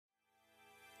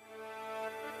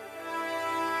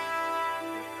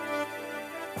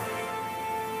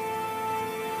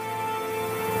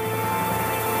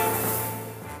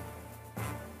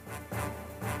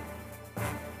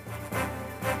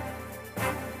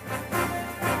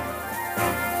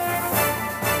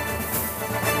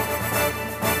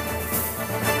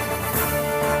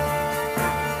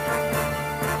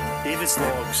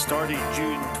started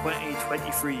June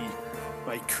 2023.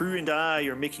 My crew and I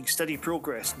are making steady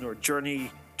progress in our journey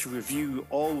to review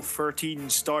all 13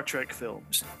 Star Trek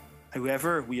films.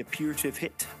 However, we appear to have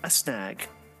hit a snag.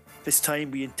 This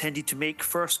time we intended to make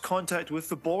first contact with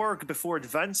the Borg before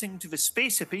advancing to the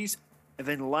space hippies and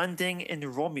then landing in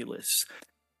Romulus.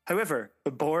 However,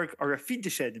 the Borg are a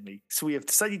fiendish enemy, so we have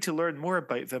decided to learn more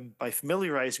about them by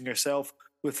familiarising ourselves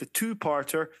with the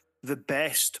two-parter, The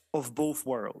Best of Both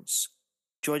Worlds.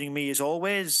 Joining me as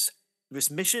always,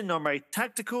 this mission are my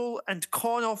tactical and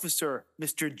con officer,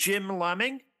 Mr. Jim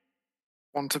Lamming.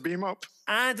 Want to beam up?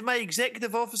 And my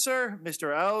executive officer,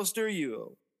 Mr. Alistair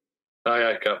Ewell.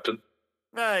 Aye, Captain.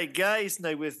 Right, guys,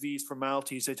 now with these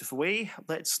formalities out of the way,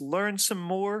 let's learn some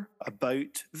more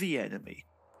about the enemy.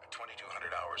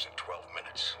 2200 hours and 12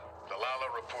 minutes. The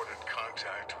Lala reported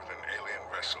contact with an alien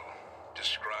vessel,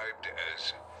 described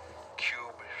as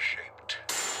cube-shaped.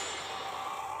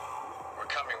 We're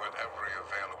coming with every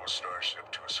available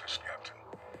starship to assist, Captain.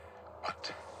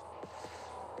 But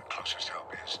the closest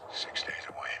help is 6 days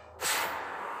away.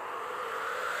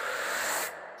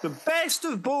 The Best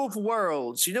of Both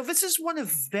Worlds. You know, this is one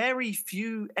of very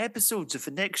few episodes of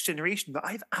The Next Generation that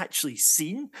I've actually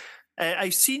seen.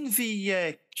 I've seen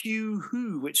the Q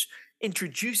Who, which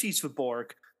introduces the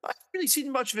Borg. I haven't really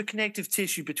seen much of a connective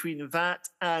tissue between that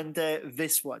and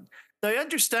this one. Now, I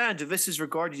understand that this is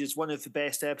regarded as one of the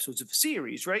best episodes of the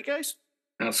series, right, guys?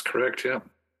 That's correct, yeah.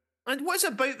 And what's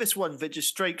about this one that just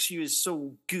strikes you as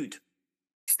so good?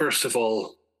 First of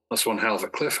all, that's one hell of a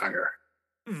cliffhanger.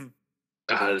 Mm.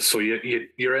 So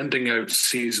you're ending out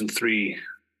season 3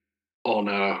 on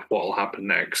what will happen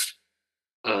next,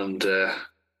 and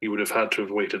you would have had to have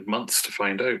waited months to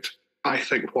find out. I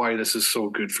think why this is so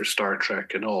good for Star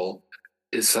Trek and all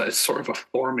is that it's sort of a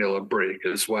formula break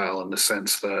as well, in the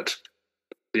sense that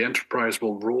the Enterprise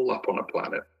will roll up on a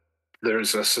planet.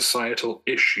 There's a societal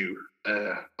issue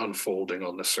unfolding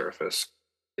on the surface.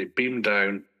 They beam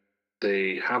down.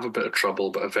 They have a bit of trouble,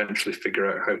 but eventually figure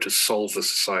out how to solve the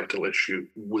societal issue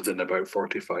within about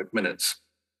 45 minutes.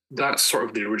 That's sort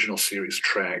of the original series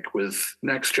Trek. With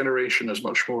Next Generation, as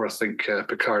much more, I think,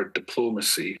 Picard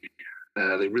diplomacy.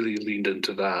 They really leaned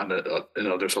into that.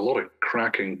 And, there's a lot of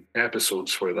cracking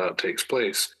episodes where that takes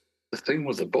place. The thing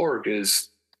with the Borg is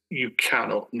you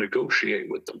cannot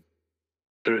negotiate with them.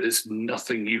 There is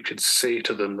nothing you can say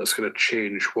to them that's going to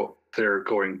change what they're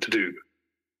going to do.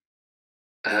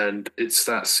 And it's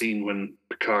that scene when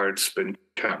Picard's been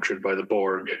captured by the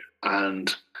Borg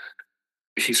and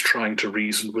he's trying to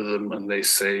reason with them, and they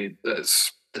say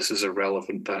this is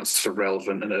irrelevant, that's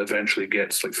irrelevant, and it eventually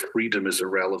gets like freedom is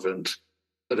irrelevant,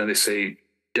 and then they say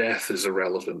death is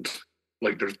irrelevant.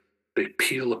 Like they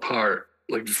peel apart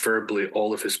like verbally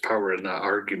all of his power in that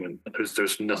argument.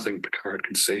 There's nothing Picard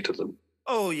can say to them.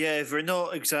 Oh yeah, they're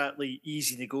not exactly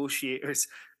easy negotiators.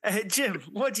 Jim,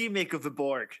 what do you make of the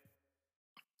Borg?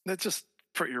 They're just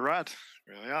pretty rad,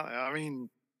 really, aren't they? I mean,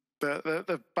 they're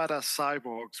badass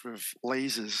cyborgs with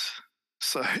lasers.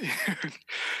 So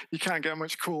you can't get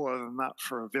much cooler than that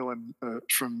for a villain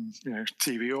from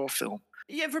TV or film.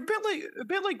 Yeah, they're a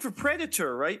bit like the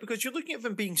Predator, right? Because you're looking at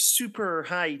them being super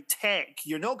high tech.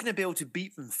 You're not going to be able to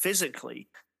beat them physically,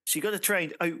 so you got to try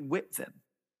and outwit them.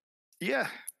 Yeah,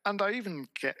 and I even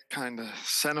get kind of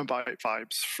Cenobite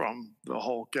vibes from the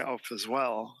whole get-up as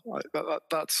well. Like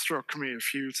that struck me a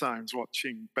few times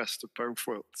watching Best of Both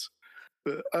Worlds.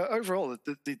 But overall,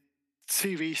 the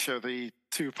TV show, the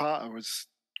two-parter, was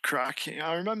cracking.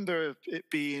 I remember it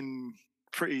being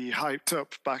pretty hyped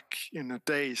up back in the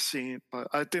day.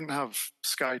 I didn't have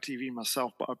Sky TV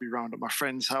myself, but I'd be round at my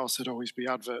friend's house. There'd always be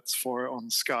adverts for it on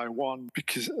Sky One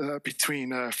because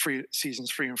between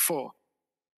seasons 3 and 4.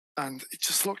 And it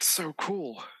just looked so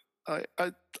cool.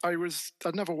 I'd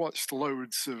never watched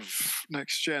loads of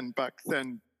Next Gen back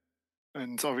then,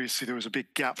 and obviously there was a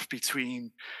big gap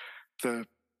between the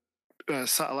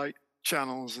satellite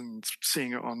channels and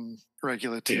seeing it on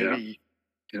regular TV.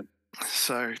 Yeah.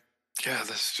 So yeah,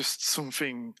 there's just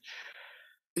something.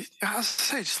 As I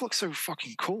say, it just looks so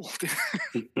fucking cool.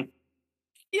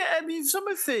 Yeah, I mean, some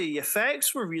of the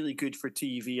effects were really good for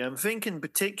TV. I'm thinking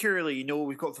particularly,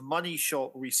 we've got the money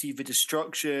shot where we see the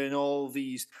destruction, all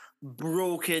these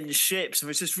broken ships, and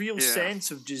there's this real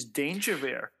sense of just danger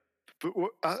there. But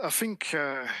I think,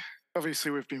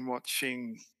 obviously, we've been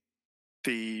watching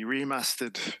the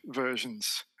remastered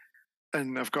versions,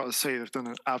 and I've got to say they've done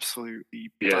an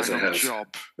absolutely bang-up job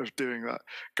of doing that.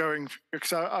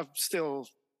 Because I'm still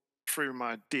through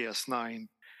my DS9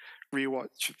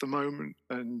 rewatch at the moment,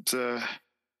 and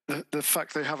the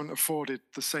fact they haven't afforded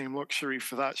the same luxury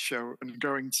for that show and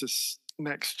going to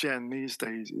Next Gen these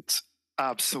days, it's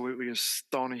absolutely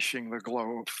astonishing, the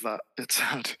glow up that it's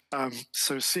had.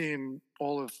 So seeing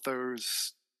all of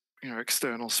those,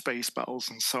 external space battles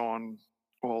and so on,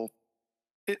 all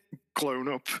blown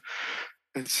up,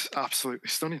 it's absolutely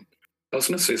stunning. I was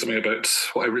going to say something about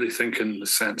what I really think in the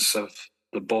sense of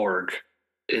the Borg.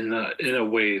 In a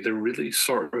way, they're really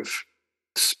sort of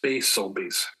space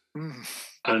zombies.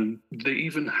 And they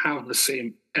even have the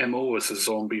same MO as a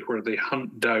zombie, where they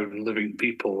hunt down living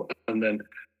people and then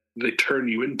they turn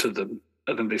you into them,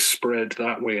 and then they spread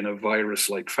that way in a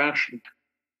virus-like fashion.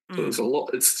 So there's a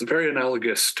lot. It's very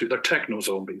analogous to, they're techno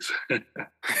zombies.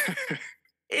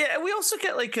 Yeah, we also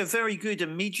get like a very good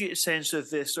immediate sense of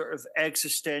this sort of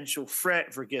existential threat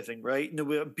we're giving, right?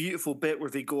 We have a beautiful bit where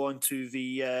they go onto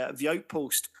the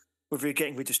outpost where they're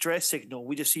getting the distress signal.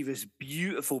 We just see this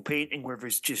beautiful painting where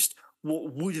there's just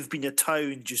what would have been a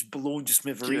town just blown to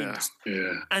smithereens.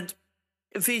 Yeah. And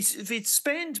they'd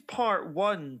spend part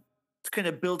one kind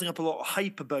of building up a lot of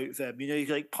hype about them.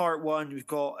 Like part one, we've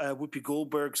got Whoopi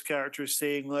Goldberg's character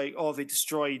saying like, "Oh, they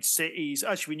destroyed cities."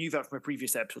 Actually, we knew that from a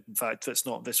previous episode. In fact, that's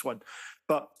not this one.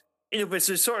 But there's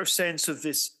a sort of sense of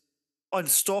this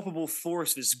unstoppable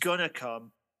force that's gonna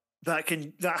come that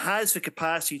has the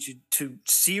capacity to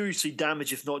seriously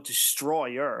damage, if not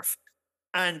destroy, Earth.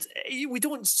 And we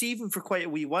don't see them for quite a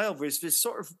wee while. There's this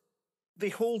sort of, they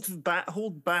hold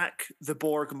back the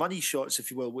Borg money shots, if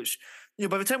you will, which,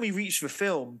 by the time we reach the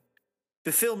film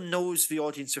knows the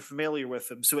audience are familiar with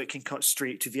them, so it can cut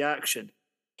straight to the action.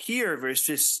 Here, there's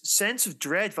this sense of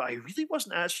dread that I really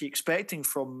wasn't actually expecting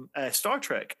from Star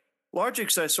Trek. Largely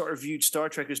because I sort of viewed Star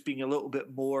Trek as being a little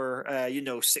bit more,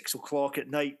 6 o'clock at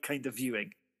night kind of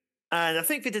viewing. And I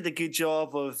think they did a good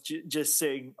job of just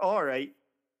saying, all right,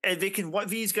 and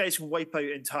these guys can wipe out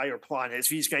entire planets.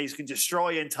 These guys can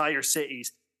destroy entire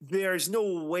cities. There's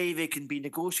no way they can be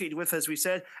negotiated with, as we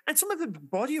said. And some of the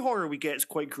body horror we get is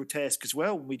quite grotesque as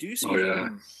well when we do see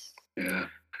it. Yeah.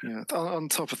 On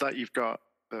top of that, you've got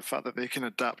the fact that they can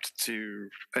adapt to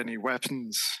any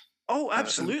weapons. Oh,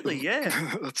 absolutely, yeah.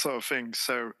 That sort of thing.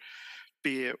 So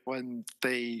be it when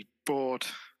they board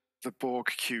the Borg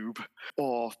cube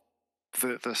or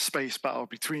the space battle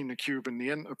between the cube and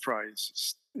the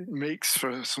Enterprise, it makes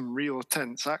for some real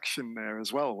tense action there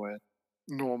as well, where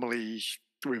normally,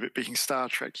 with it being Star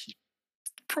Trek, you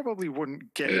probably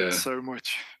wouldn't get it so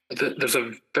much. There's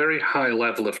a very high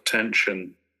level of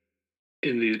tension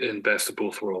in Best of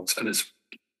Both Worlds, and it's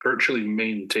virtually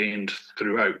maintained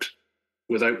throughout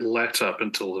without let up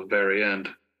until the very end.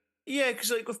 Yeah,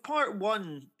 because like with part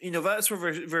one, that's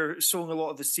where they're sowing a lot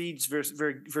of the seeds.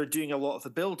 They're doing a lot of the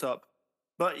build up.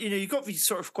 But you've got these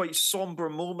sort of quite somber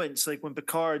moments, like when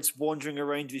Picard's wandering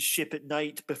around his ship at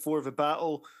night before the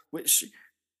battle, which,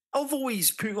 although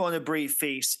he's putting on a brave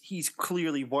face, he's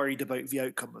clearly worried about the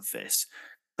outcome of this.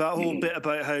 That whole bit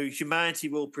about how humanity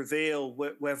will prevail,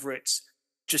 whether it's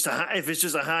if it's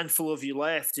just a handful of you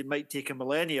left, it might take a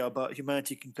millennia, but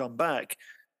humanity can come back.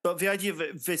 But the idea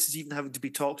of this is even having to be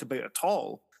talked about at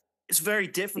all, it's very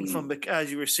different from, as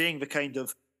you were saying, the kind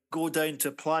of go down to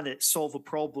a planet, solve a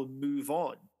problem, move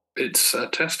on. It's a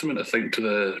testament, I think,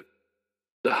 to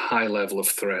the high level of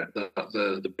threat that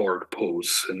the Borg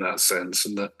pose in that sense,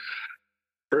 and that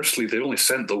firstly, they only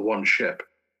sent the one ship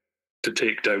to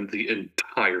take down the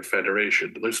entire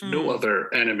Federation. There's no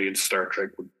other enemy in Star Trek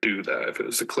would do that. If it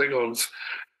was the Klingons,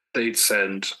 they'd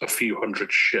send a few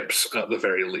hundred ships at the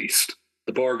very least.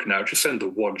 The Borg now just send the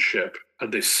one ship,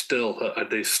 and they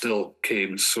still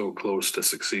came so close to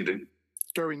succeeding.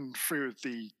 Going through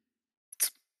the,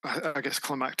 I guess,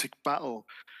 climactic battle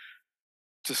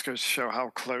just goes to show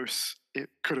how close it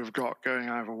could have got going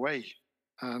either way.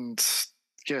 And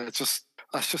yeah,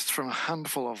 that's just from a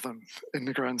handful of them in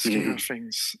the grand scheme of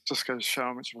things. Just goes to show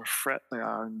how much of a threat they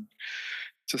are, and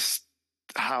just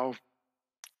how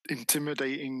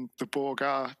intimidating the Borg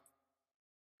are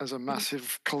as a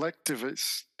massive collective.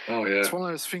 It's one of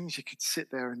those things you could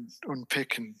sit there and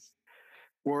unpick and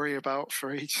worry about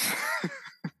for ages.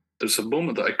 There's a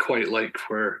moment that I quite like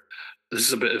where this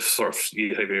is a bit of sort of,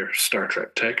 you have your Star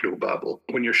Trek techno babble.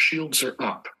 When your shields are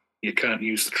up, you can't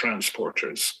use the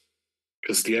transporters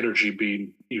because the energy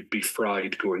beam, you'd be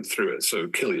fried going through it, so it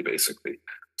would kill you basically.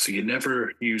 So you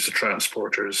never use the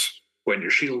transporters when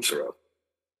your shields are up.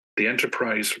 The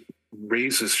Enterprise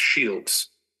raises shields,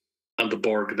 and the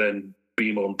Borg then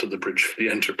beam onto the bridge for the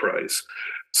Enterprise.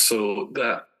 So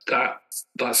that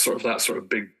sort of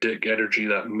big dick energy,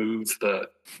 that move that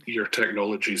your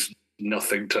technology's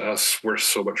nothing to us, we're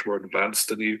so much more advanced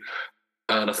than you.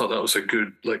 And I thought that was a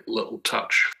good little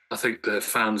touch. I think the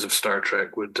fans of Star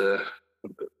Trek would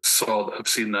have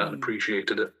seen that and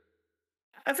appreciated it.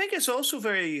 I think it's also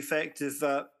very effective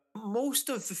that most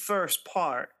of the first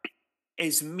part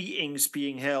is meetings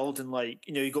being held, and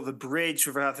you've got the bridge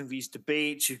where they're having these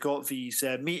debates, you've got these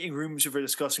meeting rooms where they're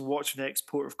discussing what's the next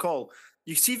port of call.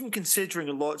 You see them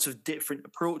considering lots of different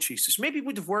approaches, which maybe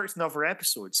would have worked in other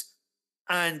episodes.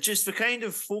 And just the kind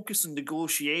of focus on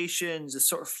negotiations, the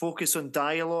sort of focus on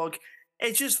dialogue,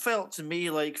 it just felt to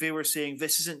me like they were saying,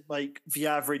 this isn't like the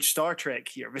average Star Trek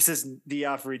here. This isn't the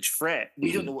average threat.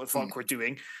 We don't know what the fuck we're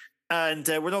doing. And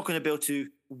we're not going to be able to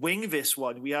wing this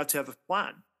one. We have to have a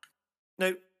plan.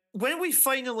 Now, when we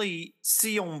finally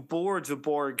see on board the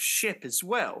Borg ship as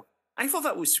well, I thought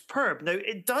that was superb. Now,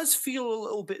 it does feel a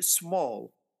little bit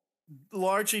small,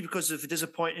 largely because of the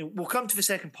disappointing. We'll come to the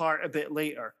second part a bit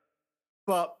later.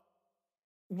 But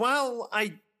while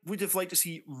I would have liked to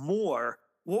see more,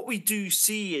 what we do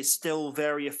see is still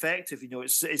very effective.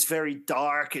 It's very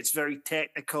dark, it's very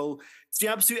technical. It's the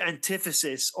absolute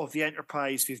antithesis of the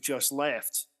Enterprise we've just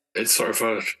left. It's sort of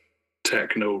a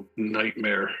techno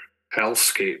nightmare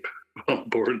hellscape on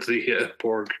board the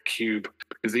Borg cube,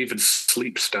 because they even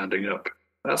sleep standing up.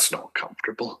 That's not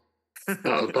comfortable.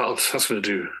 That's going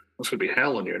to be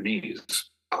hell on your knees.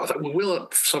 We will,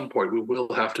 at some point, we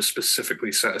will have to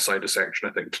specifically set aside a section,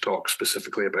 I think, to talk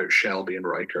specifically about Shelby and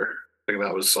Riker. I think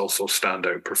that was also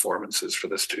standout performances for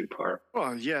this two-part.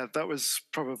 Well, yeah, that was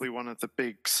probably one of the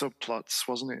big subplots,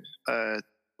 wasn't it?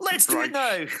 Let's do it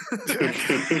now.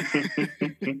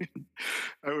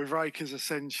 With Riker's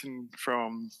ascension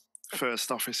from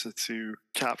first officer to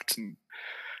captain,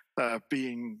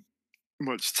 being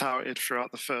much touted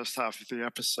throughout the first half of the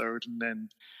episode, and then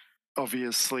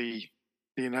obviously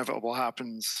the inevitable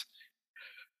happens.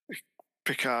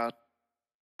 Picard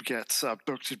gets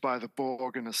abducted by the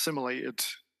Borg and assimilated,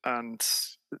 and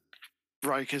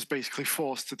Riker's basically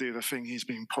forced to do the thing he's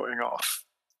been putting off,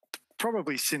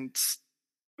 probably since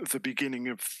the beginning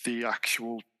of the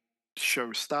actual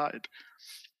show started.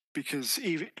 Because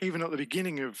even at the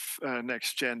beginning of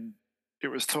Next Gen, it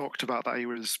was talked about that he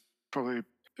was probably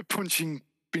punching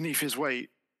beneath his weight,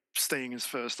 staying as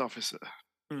first officer.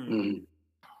 Mm.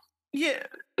 Yeah.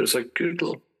 There's a good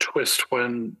little twist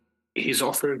when he's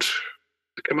offered...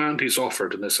 The command he's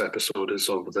offered in this episode is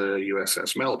of the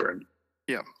USS Melbourne.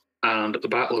 Yeah. And at the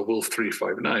Battle of Wolf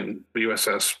 359, the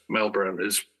USS Melbourne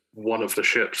is one of the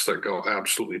ships that got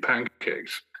absolutely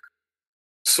pancaked.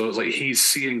 So it's like he's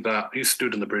seeing that. He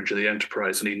stood on the bridge of the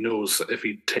Enterprise and he knows that if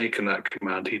he'd taken that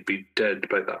command, he'd be dead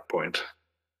by that point.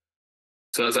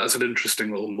 So that's an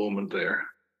interesting little moment there.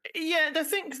 Yeah, and I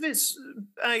think this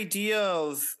idea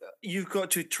of you've got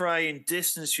to try and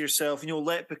distance yourself,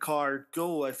 let Picard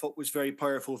go, I thought was very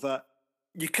powerful. That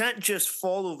you can't just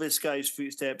follow this guy's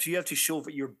footsteps. You have to show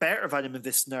that you're better than him in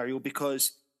this scenario,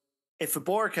 because if the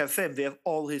Borg have him, they have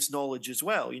all his knowledge as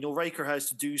well. Riker has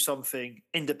to do something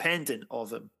independent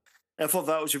of him. And I thought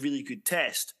that was a really good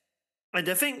test. And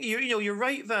I think you're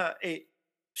right that it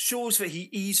shows that he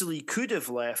easily could have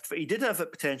left, but he did have the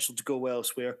potential to go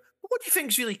elsewhere. But what do you think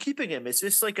is really keeping him? Is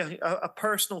this like a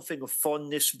personal thing of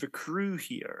fondness for the crew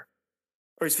here?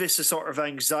 Or is this a sort of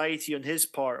anxiety on his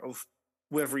part of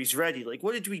whether he's ready? Like,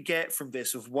 what did we get from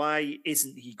this of why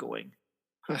isn't he going?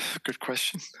 Good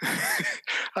question.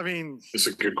 I mean... It's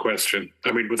a good question.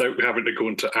 I mean, without having to go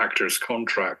into actors'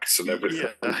 contracts and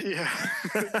everything. Yeah.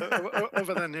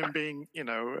 Other than him being,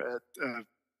 a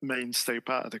mainstay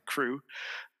part of the crew,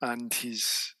 and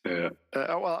he's... Yeah.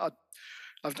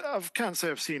 I can't say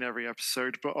I've seen every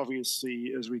episode, but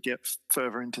obviously as we get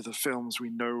further into the films, we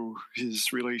know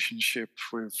his relationship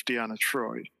with Deanna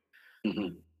Troi.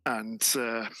 Mm-hmm. And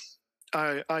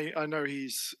I know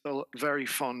he's very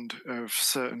fond of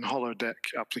certain holodeck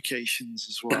applications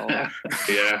as well.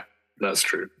 Yeah, that's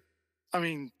true. I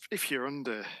mean, if you're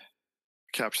under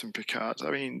Captain Picard,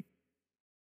 I mean,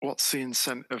 what's the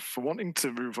incentive for wanting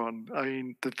to move on? I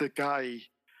mean, the guy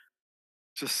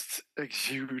just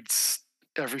exudes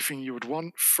everything you would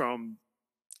want from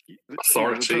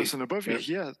authority, the person above you.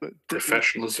 Yeah,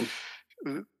 professionalism.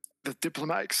 The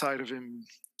diplomatic side of him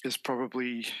is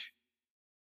probably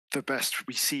the best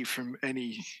we see from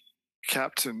any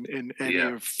captain in any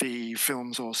of the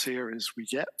films or series we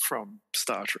get from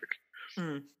Star Trek.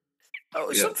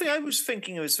 Something I was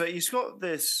thinking was that he's got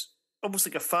this almost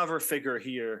like a father figure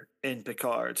here in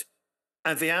Picard.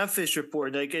 And they have this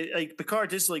report, like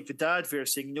Picard is like the dad there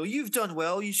saying, you've done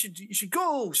well, you should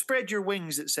go, spread your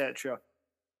wings, etc.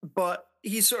 But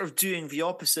he's sort of doing the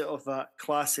opposite of that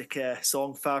classic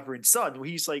song, Father and Son, where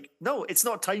he's like, no, it's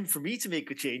not time for me to make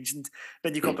a change. And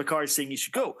then you got Picard saying you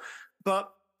should go.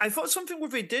 But I thought something where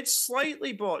they did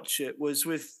slightly botch it was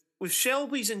with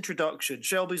Shelby's introduction.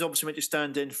 Shelby's obviously meant to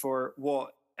stand in for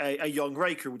what a young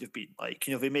Riker would have been like.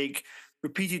 They make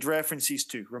repeated references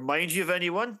to. Remind you of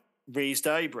anyone? Raised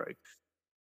eyebrow.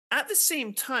 At the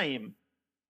same time,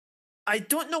 I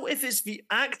don't know if it's the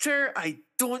actor. I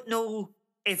don't know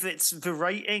if it's the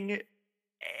writing.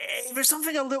 There's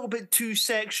something a little bit too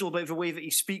sexual about the way that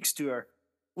he speaks to her.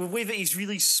 The way that he's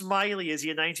really smiley as he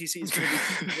announces he's going to be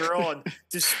keeping her on,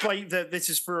 despite that this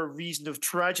is for a reason of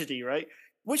tragedy, right?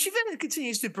 Which he then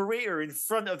continues to berate her in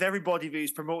front of everybody that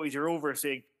he's promoted her over,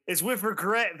 saying, "It's with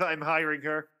regret that I'm hiring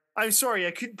her. I'm sorry,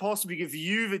 I couldn't possibly give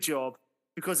you the job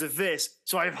because of this,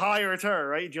 so I've hired her,"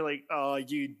 right? And you're like, "Oh,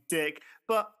 you dick."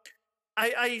 But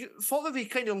I thought that they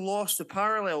kind of lost the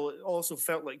parallel it also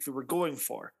felt like they were going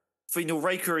for. For,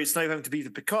 Riker is now having to be the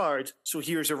Picard, so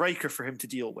here's a Riker for him to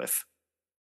deal with.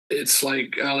 It's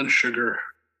like Alan Sugar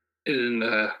in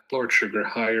Lord Sugar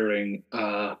hiring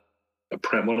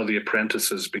one of the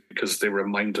apprentices because they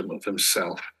remind him of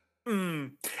himself.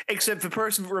 Except the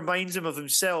person that reminds him of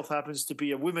himself happens to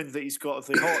be a woman that he's got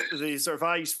the sort of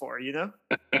eyes for, Yeah.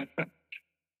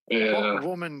 What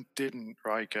woman didn't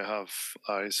Riker have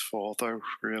eyes for, though,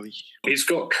 really? He's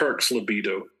got Kirk's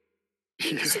libido.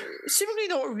 Yeah. Seemingly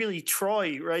not really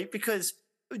Troy, right? Because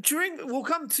we'll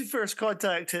come to First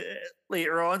Contact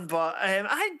later on, but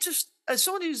I just, as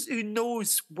someone who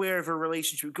knows where the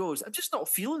relationship goes, I'm just not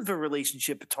feeling the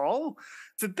relationship at all.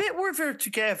 The bit where they're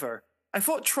together, I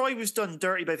thought Troy was done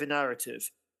dirty by the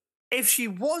narrative. If she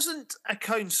wasn't a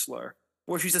counselor,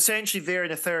 where she's essentially there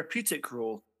in a therapeutic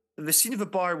role, then the scene of a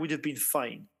bar would have been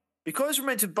fine. Because we're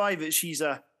meant to buy that she's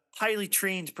a highly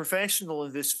trained professional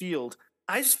in this field,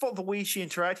 I just thought the way she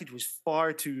interacted was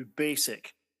far too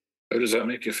basic. How does that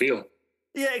make you feel?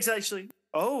 Yeah, exactly.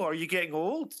 Oh, are you getting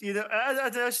old? I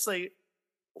was just like,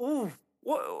 oh,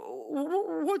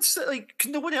 what's that? Like,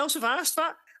 can no one else have asked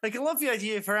that? Like, I love the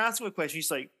idea of her asking a question.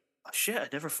 She's like, oh, shit, I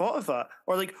never thought of that.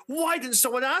 Or like, why didn't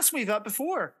someone ask me that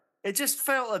before? It just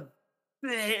felt a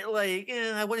bit like,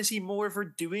 I want to see more of her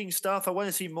doing stuff. I want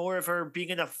to see more of her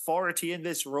being an authority in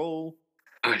this role.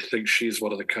 I think she's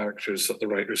one of the characters that the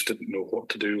writers didn't know what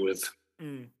to do with.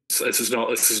 This is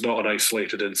not an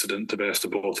isolated incident to Best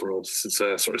of Both Worlds. It's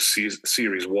a sort of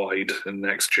series wide in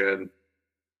Next Gen.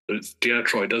 Deanna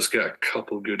Troi does get a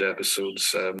couple good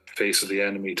episodes. Face of the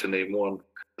Enemy, to name one.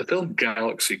 The film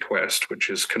Galaxy Quest, which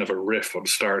is kind of a riff on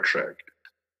Star Trek,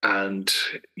 and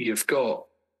you've got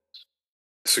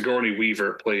Sigourney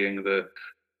Weaver playing the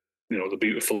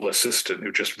beautiful assistant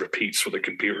who just repeats what the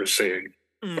computer is saying.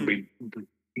 I mean,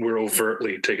 we're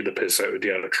overtly taking the piss out of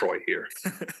Deanna Troi here.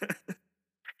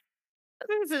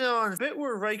 Moving on, a bit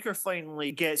where Riker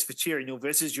finally gets the chair.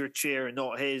 This is your chair and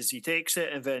not his. He takes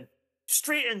it and then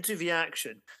straight into the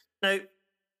action. Now,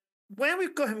 when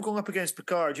we've got him going up against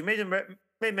Picard, you made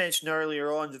mention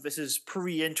earlier on that this is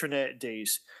pre-internet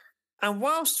days. And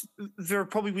whilst there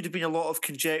probably would have been a lot of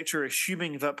conjecture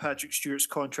assuming that Patrick Stewart's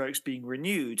contract's being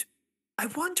renewed, I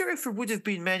wonder if there would have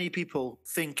been many people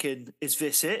thinking, is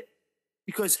this it?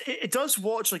 Because it does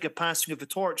watch like a passing of the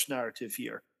torch narrative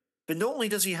here. But not only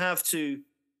does he have to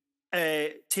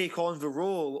take on the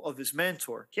role of his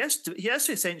mentor, he has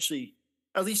to essentially,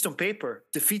 at least on paper,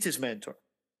 defeat his mentor.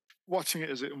 Watching it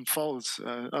as it unfolds,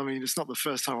 it's not the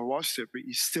first time I watched it, but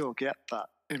you still get that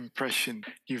impression.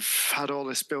 You've had all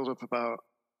this build-up about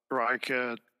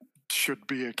Riker should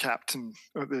be a captain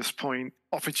at this point.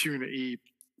 Opportunity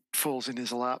falls in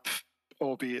his lap,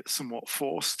 albeit somewhat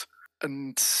forced.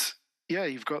 And yeah,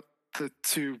 you've got the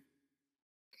two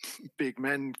big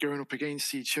men going up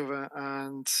against each other,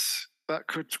 and that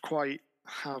could quite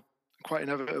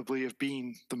inevitably have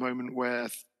been the moment where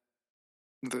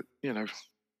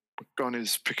gone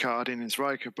is Picard, in is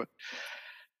Riker. But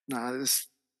I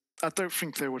don't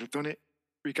think they would have done it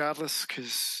regardless,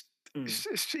 because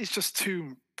he's just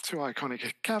too iconic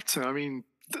a captain. I mean,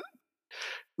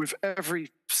 with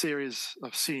every series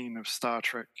I've seen of Star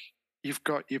Trek, you've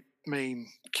got your main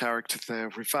character there.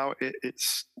 Without it,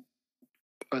 it's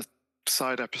a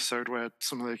side episode where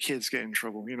some of the kids get in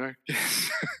trouble, you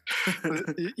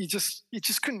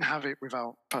just couldn't have it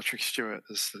without Patrick Stewart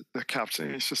as the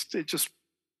captain. It just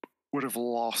would have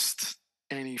lost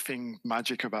anything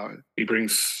magic about it. He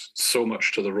brings so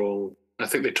much to the role. I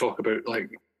think they talk about like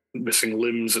missing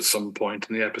limbs at some point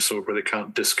in the episode where they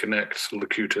can't disconnect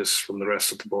Locutus from the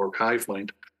rest of the Borg hive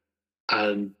mind,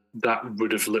 and that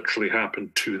would have literally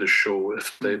happened to the show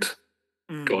if they'd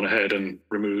gone ahead and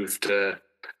removed.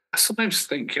 I sometimes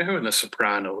think, in The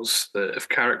Sopranos, that if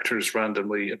characters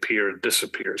randomly appear and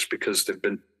disappear, it's because they've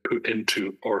been put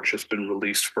into or just been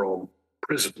released from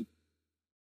prison.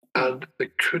 And they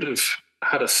could have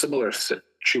had a similar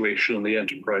situation on the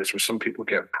Enterprise where some people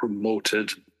get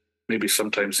promoted, maybe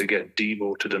sometimes they get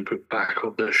demoted and put back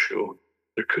on the show.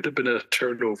 there could have been a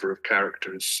turnover of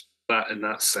characters in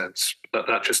that sense, but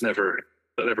that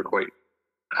never quite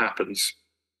happens.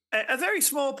 A very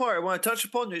small part I want to touch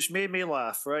upon, which made me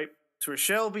laugh, right? So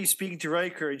Shelby's speaking to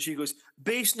Riker and she goes,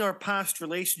 based on our past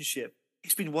relationship,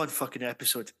 it's been one fucking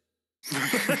episode.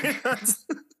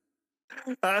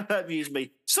 That amused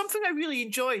me. Something I really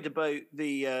enjoyed about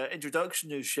the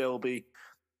introduction of Shelby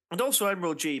and also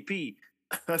Admiral JP,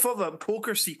 I thought that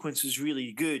poker sequence was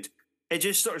really good. It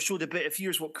just sort of showed a bit of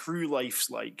here's what crew life's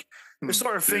like. The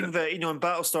sort of thing that, in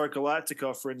Battlestar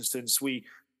Galactica, for instance, we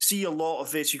see a lot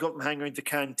of this. You got them hanging around the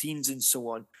canteens and so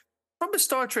on. From the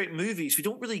Star Trek movies, we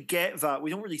don't really get that. We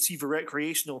don't really see the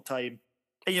recreational time.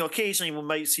 And, occasionally we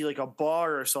might see like a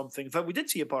bar or something. In fact, we did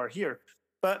see a bar here.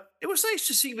 But it was nice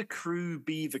to see the crew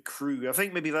be the crew. I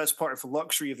think maybe that's part of the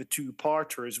luxury of a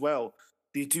two-parter as well.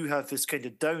 They do have this kind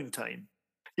of downtime.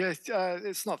 Yeah,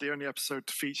 it's not the only episode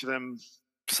to feature them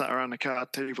sat around the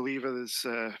card table either.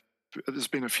 There's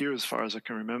been a few as far as I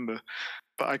can remember.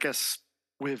 But I guess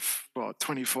with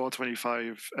 24,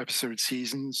 25 episode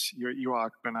seasons, you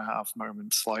are going to have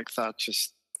moments like that.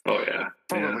 Just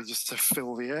probably just to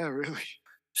fill the air, really.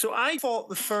 So I thought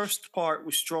the first part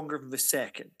was stronger than the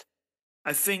second.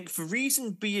 I think the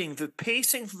reason being the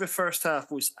pacing for the first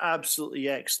half was absolutely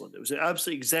excellent. It was an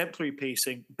absolutely exemplary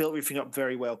pacing, built everything up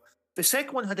very well. The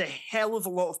second one had a hell of a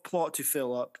lot of plot to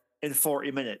fill up in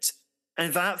 40 minutes,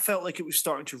 and that felt like it was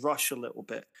starting to rush a little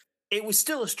bit. It was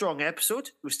still a strong episode.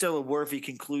 It was still a worthy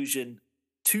conclusion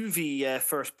to the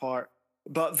first part,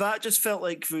 but that just felt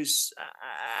like it was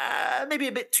maybe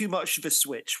a bit too much of a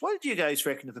switch. What did you guys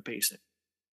reckon of the pacing?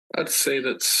 I'd say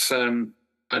that's an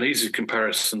easy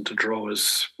comparison to draw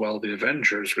as well. The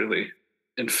Avengers, really,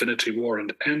 Infinity War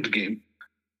and Endgame.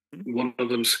 One of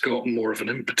them's got more of an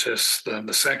impetus than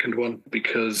the second one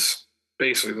because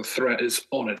basically the threat is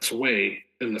on its way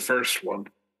in the first one,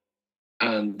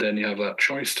 and then you have that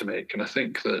choice to make. And I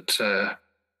think that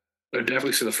I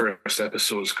definitely see the first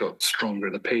episode's got stronger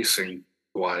in the pacing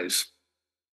wise,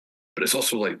 but it's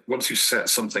also like once you set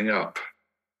something up,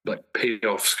 like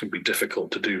payoffs can be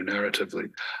difficult to do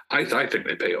narratively. I think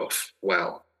they pay off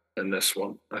well in this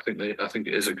one. I think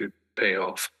it is a good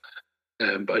payoff.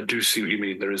 But I do see what you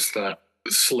mean. There is that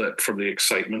slip from the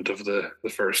excitement of the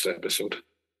first episode.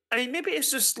 I mean, maybe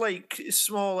it's just like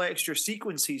small extra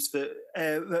sequences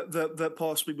that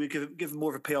possibly would give more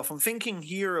of a payoff. I'm thinking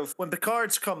here of when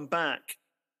Picard's come back,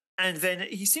 and then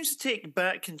he seems to take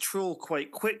back control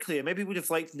quite quickly. And maybe would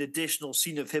have liked an additional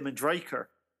scene of him and Riker.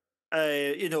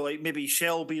 Like maybe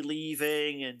Shelby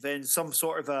leaving, and then some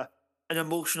sort of an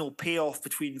emotional payoff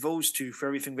between those two for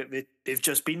everything that they've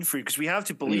just been through. Because we have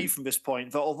to believe from this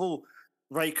point that although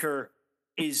Riker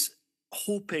is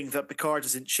hoping that Picard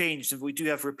hasn't changed, and we do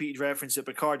have repeated reference that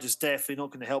Picard is definitely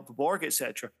not going to help the Borg,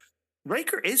 etc.,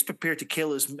 Riker is prepared to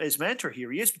kill his mentor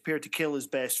here. He is prepared to kill his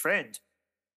best friend.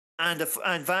 And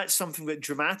that's something that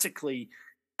dramatically,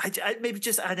 I maybe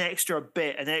just an extra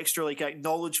bit, an extra like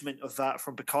acknowledgement of that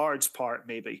from Picard's part,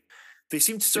 maybe. They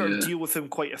seem to sort of deal with him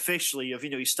quite officially of,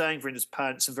 he's standing in his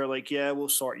pants and they're like, yeah, we'll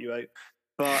sort you out.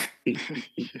 But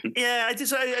yeah, I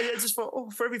just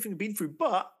thought, for everything I've been through.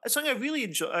 But something I really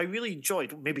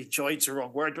enjoyed, maybe enjoyed's the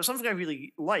wrong word, but something I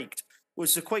really liked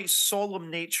was the quite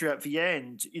solemn nature at the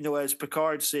end, as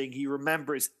Picard saying he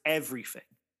remembers everything.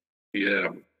 Yeah,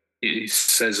 he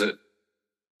says it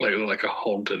like a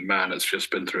haunted man that's just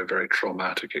been through a very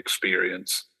traumatic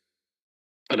experience.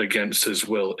 And against his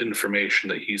will, information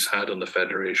that he's had on the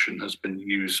Federation has been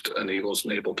used and he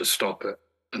wasn't able to stop it.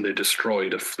 And they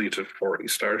destroyed a fleet of 40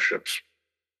 starships.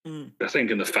 I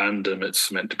think in the fandom,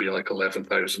 it's meant to be like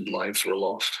 11,000 lives were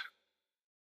lost.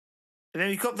 And then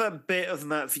you've got that bit of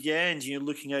him at the end,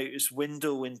 looking out his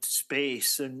window into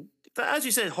space. And as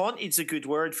you said, haunted's a good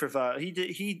word for that.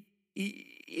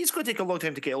 He's going to take a long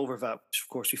time to get over that, which of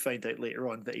course we find out later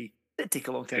on that he did take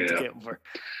a long time to get over.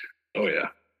 Oh, yeah.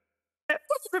 What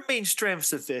are the main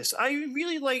strengths of this? I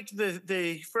really liked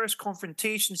the first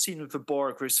confrontation scene with the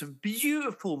Borg. There's some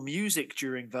beautiful music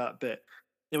during that bit.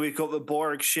 We've got the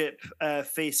Borg ship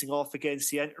facing off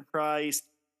against the Enterprise.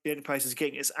 The Enterprise is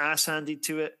getting its ass handed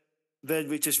to it. Then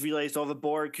we just realised all the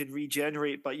Borg can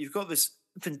regenerate, but you've got this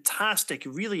fantastic,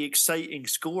 really exciting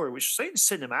score, which sounds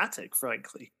cinematic,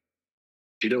 frankly.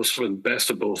 So in Best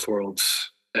of Both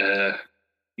Worlds,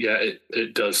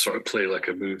 it does sort of play like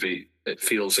a movie. It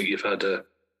feels like you've had a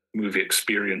movie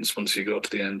experience once you got to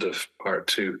the end of part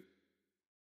 2.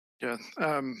 Yeah,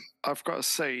 I've got to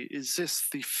say, is this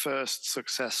the first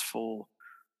successful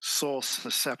source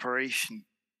of separation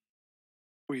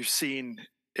we've seen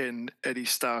in any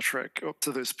Star Trek up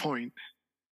to this point?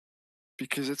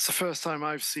 because it's the first time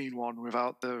I've seen one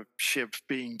without the ship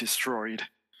being destroyed.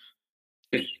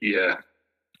 Yeah.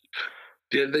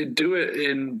 Yeah, they do it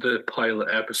in the pilot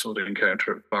episode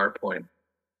Encounter at Farpoint,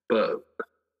 but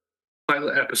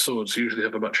pilot episodes usually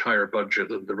have a much higher budget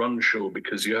than the run show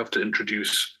because you have to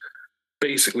introduce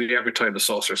basically every time the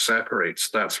saucer separates,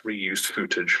 that's reused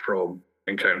footage from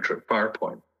Encounter at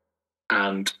Farpoint.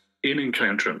 And in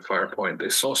Encounter at Farpoint, the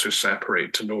saucers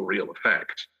separate to no real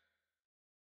effect.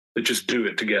 They just do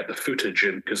it to get the footage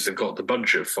in because they've got the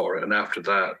budget for it, and after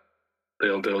that,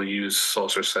 they'll use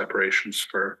saucer separations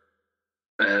for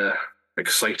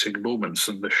exciting moments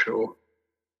in the show.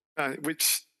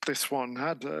 Which this one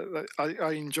had.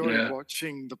 I enjoyed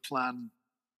watching the plan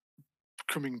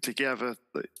coming together,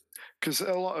 because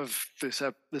a lot of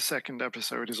the second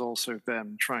episode is also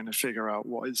them trying to figure out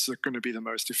what is going to be the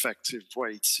most effective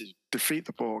way to defeat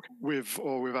the Borg, with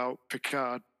or without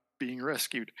Picard being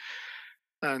rescued.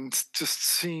 And just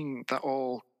seeing that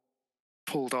all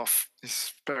pulled off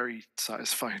is very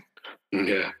satisfying.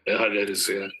 Yeah, it is,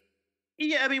 yeah.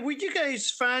 Yeah, I mean, were you guys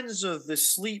fans of the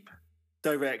sleep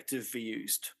directive they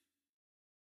used?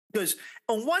 Because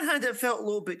on one hand, it felt a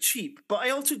little bit cheap, but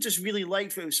I also just really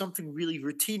liked that it was something really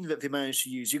routine that they managed to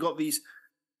use. You got these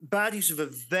baddies with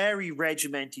a very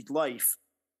regimented life,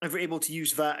 and were able to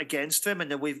use that against them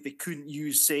in a way that they couldn't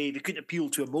use, say, they couldn't appeal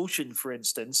to emotion, for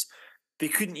instance. They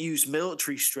couldn't use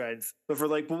military strength, but they're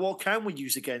like, well, what can we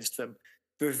use against them?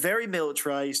 They're very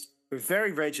militarized, they're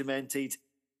very regimented.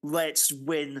 Let's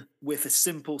win with a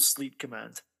simple sleep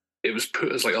command. It was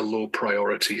put as like a low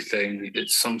priority thing.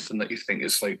 It's something that you think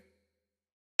is like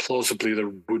plausibly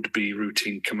there would be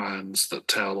routine commands that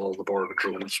tell all the Borg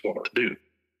drones what to do.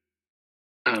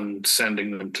 And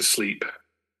sending them to sleep,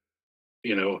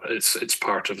 it's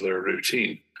part of their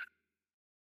routine.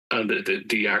 And it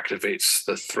deactivates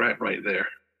the threat right there.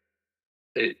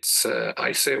 It's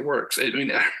I say it works. I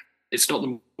mean, it's not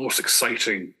the most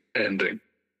exciting ending,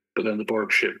 but then the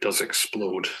Borg ship does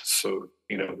explode, so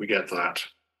we get that.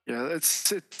 Yeah,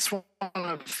 it's one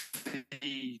of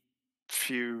the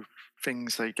few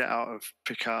things they get out of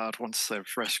Picard once they've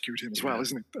rescued him as well,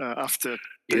 isn't it? After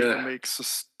Data makes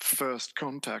his first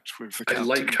contact with the captain. I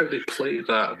like how they play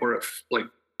that, where like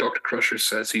Dr. Crusher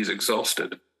says he's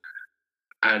exhausted,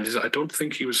 and I don't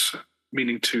think he was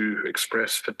meaning to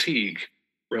express fatigue.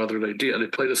 Rather, they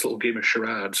play this little game of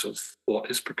charades of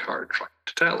what is Picard trying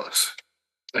to tell us.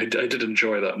 I did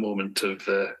enjoy that moment of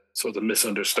sort of the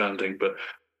misunderstanding, but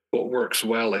what works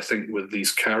well, I think, with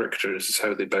these characters is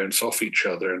how they bounce off each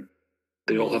other, and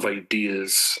they all have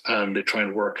ideas, and they try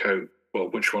and work out, well,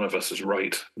 which one of us is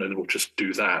right, and then we'll just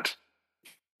do that.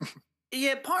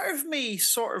 Yeah, part of me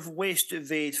sort of wished that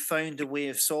they'd found a way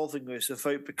of solving this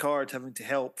without Picard having to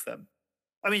help them.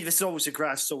 I mean, this is always the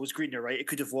grass is always greener, right? It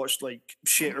could have watched like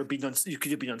shit or it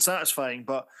could have been unsatisfying,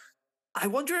 but I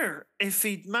wonder if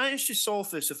he'd managed to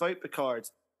solve this without Picard,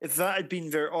 if that had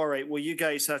been their, all right, well, you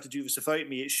guys have to do this without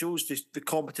me, it shows the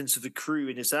competence of the crew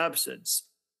in his absence.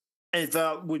 And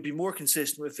that would be more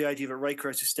consistent with the idea that Riker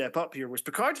has to step up here, whereas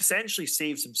Picard essentially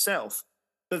saves himself.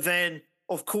 But then,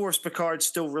 of course, Picard's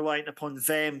still reliant upon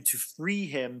them to free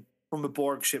him from a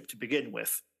Borg ship to begin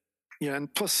with. Yeah,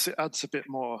 and plus it adds a bit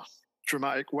more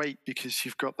dramatic weight because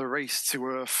you've got the race to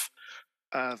Earth,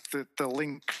 the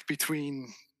link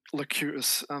between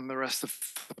Locutus and the rest of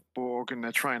the Borg, and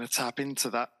they're trying to tap into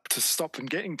that to stop them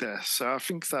getting there. So I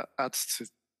think that adds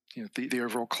to the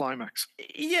overall climax.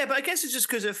 Yeah, but I guess it's just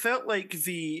because it felt like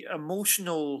the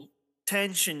emotional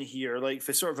tension here, like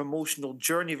the sort of emotional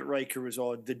journey that Riker was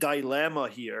on, the dilemma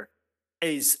here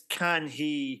is, can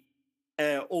he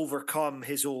overcome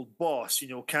his old boss?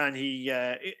 Can he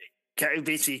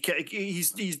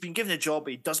he's been given a job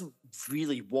he doesn't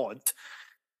really want.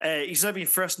 He's now been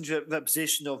thrust into that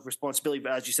position of responsibility,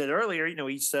 but as you said earlier,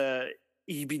 he's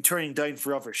been turning down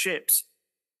for other ships,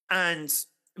 and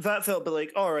that felt a bit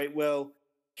like, all right, well,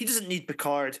 he doesn't need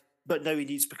Picard, but now he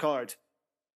needs Picard.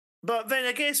 But then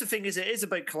I guess the thing is, it is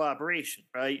about collaboration,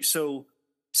 right? So,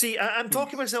 see, I'm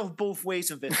talking myself both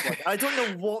ways on this one. I don't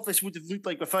know what this would have looked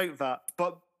like without that,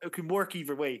 but it can work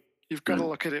either way. You've got to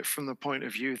look at it from the point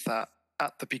of view that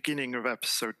at the beginning of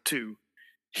episode 2,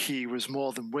 he was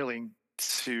more than willing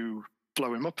to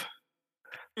blow him up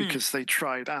because they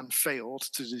tried and failed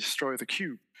to destroy the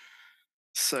cube.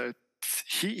 So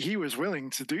he was willing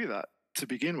to do that to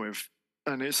begin with.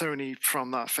 And it's only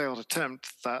from that failed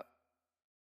attempt that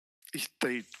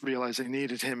they realized they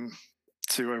needed him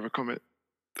to overcome it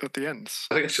at the end.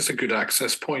 I think it's just a good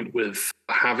access point with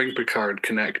having Picard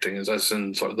connecting as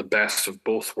in sort of the best of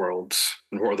both worlds.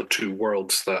 And what are the two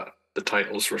worlds that the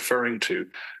title's referring to?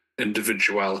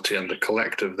 individuality and the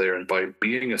collective there, and by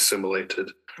being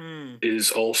assimilated,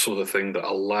 is also the thing that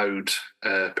allowed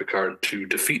Picard to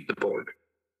defeat the Borg.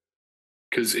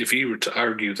 Because if you were to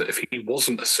argue that if he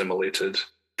wasn't assimilated,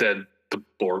 then the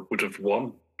Borg would have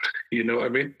won. You know what I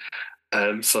mean?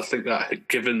 So I think that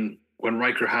given when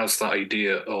Riker has that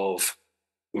idea of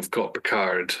we've got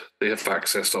Picard, they have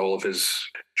access to all of his.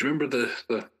 Do you remember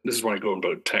the this is why I go on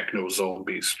about techno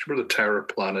zombies. Do you remember the Terror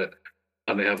Planet?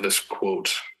 And they have this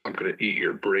quote, "I'm going to eat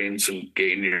your brains and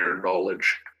gain your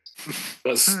knowledge."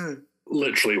 That's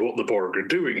literally what the Borg are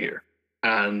doing here.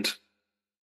 And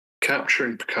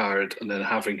capturing Picard and then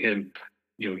having him,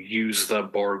 use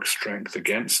that Borg strength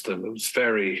against them, it was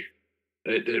very.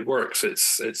 It works.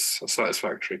 It's a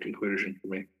satisfactory conclusion for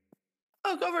me.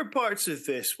 I'll cover parts of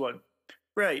this one.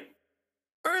 Right.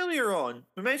 Earlier on,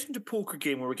 we mentioned a poker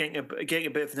game where we're getting a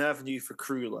bit of an avenue for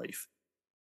crew life.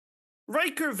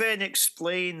 Riker then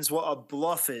explains what a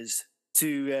bluff is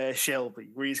to Shelby,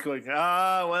 where he's going,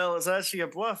 well, it's actually a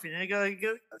bluff. You think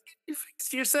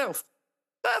to yourself.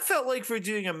 That felt like we're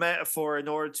doing a metaphor in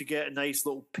order to get a nice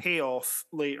little payoff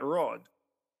later on.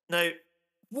 Now,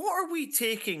 what are we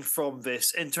taking from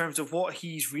this in terms of what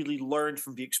he's really learned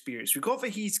from the experience? We've got that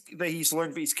he's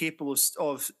learned that he's capable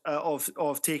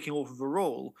of taking over the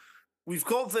role. We've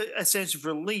got a sense of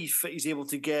relief that he's able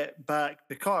to get back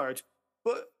Picard.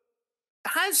 But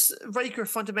has Riker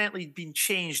fundamentally been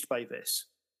changed by this?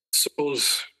 I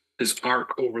suppose his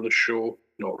arc over the show,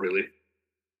 not really.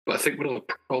 But I think one of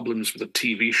the problems with a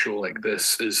TV show like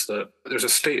this is that there's a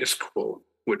status quo,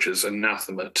 which is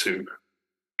anathema to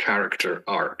character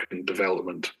arc and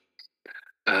development.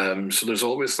 So there's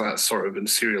always that sort of in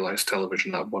serialized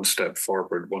television, that one step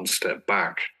forward, one step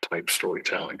back type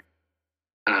storytelling.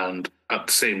 And at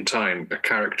the same time, a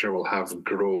character will have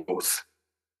growth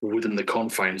within the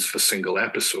confines of a single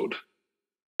episode,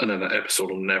 and then that episode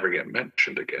will never get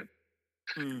mentioned again.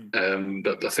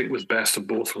 But I think it was best of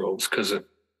both worlds, because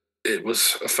it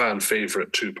was a fan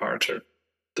favorite two-parter.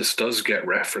 This does get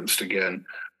referenced again,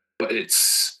 but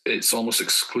it's almost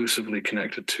exclusively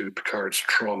connected to Picard's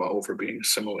trauma over being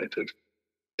assimilated.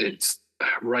 It's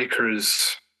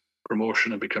Riker's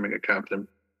promotion and becoming a captain,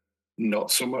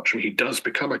 not so much. I mean, he does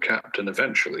become a captain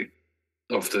eventually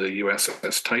of the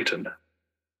USS Titan,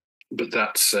 but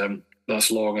that's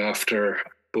long after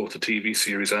both the TV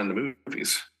series and the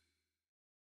movies.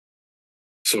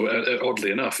 So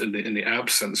oddly enough, in the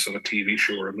absence of a TV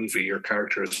show or a movie, your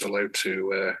character is allowed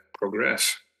to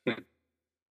progress.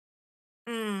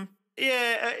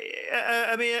 Yeah,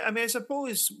 I mean, I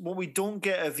suppose what we don't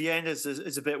get at the end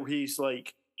is a bit where he's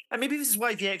like, and maybe this is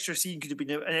why the extra scene could have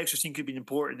been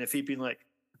important if he'd been like,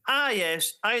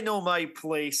 yes, I know my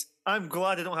place. I'm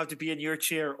glad I don't have to be in your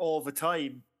chair all the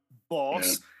time,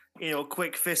 boss. Yeah.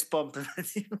 Quick fist bump and then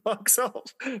he walks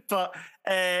off. But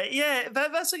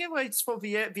that's again why I just thought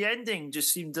the ending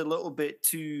just seemed a little bit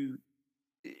too.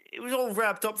 It was all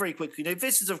wrapped up very quickly. Now,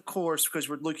 this is, of course, because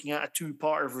we're looking at a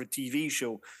two-part of a TV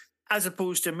show. As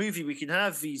opposed to a movie, we can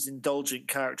have these indulgent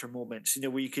character moments,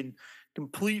 where you can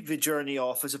complete the journey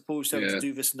off, as opposed to having to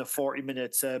do this in a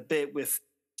 40-minute bit with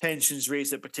tensions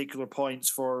raised at particular points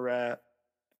for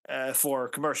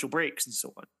commercial breaks and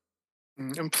so on.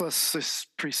 And plus, this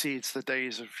precedes the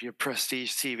days of your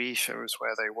prestige TV shows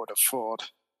where they would afford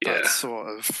that sort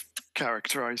of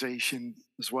characterization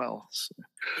as well. So.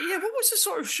 Yeah, what was the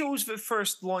sort of shows that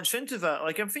first launched into that?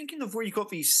 Like, I'm thinking of where you got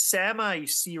these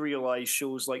semi-serialized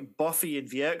shows like Buffy and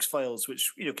the X-Files,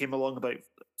 which came along about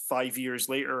 5 years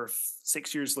later,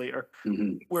 6 years later,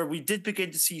 where we did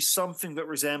begin to see something that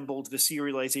resembled the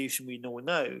serialization we know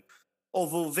now.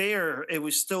 Although there, it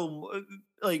was still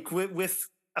like with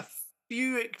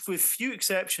few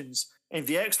exceptions. In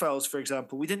the X-Files, for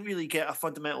example, we didn't really get a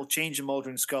fundamental change in Mulder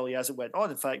and Scully as it went on.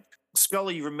 In fact,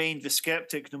 Scully remained the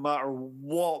skeptic no matter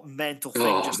what mental thing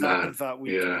happened that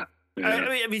week. Yeah.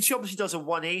 I mean, she obviously does a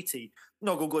 180. I'm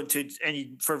not going to go into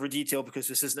any further detail because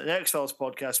this isn't an X-Files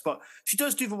podcast, but she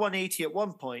does do the 180 at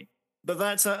one point. But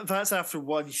that's after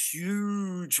one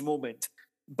huge moment.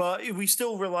 But we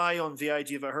still rely on the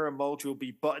idea that her and Mulder will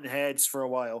be button heads for a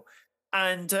while.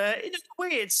 And in a way,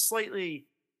 it's slightly...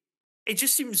 It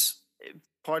just seems...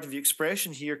 part of the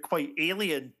expression here, quite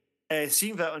alien,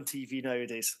 seeing that on TV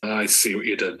nowadays. I see what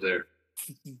you did there.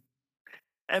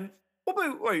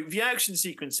 What about the action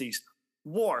sequences?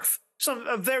 Worf.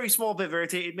 A very small bit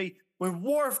irritated me. When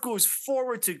Worf goes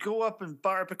forward to go up and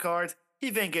batter Picard,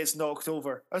 he then gets knocked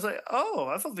over. I was like,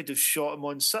 I thought they just shot him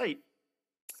on sight.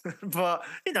 But,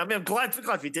 I'm glad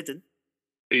we didn't.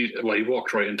 He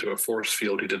walked right into a force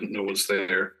field he didn't know was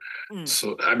there.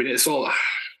 So, I mean, it's all...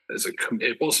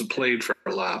 it wasn't played for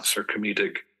laughs or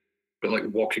comedic but like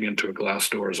walking into a glass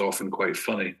door is often quite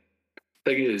funny.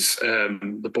 Thing is,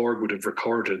 the Borg would have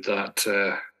recorded that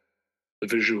the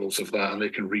visuals of that, and they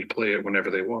can replay it whenever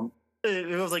they want.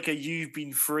 It was like a "you've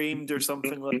been framed" or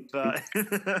something like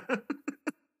that.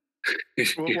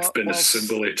 You've been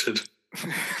assimilated.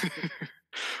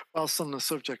 Whilst on the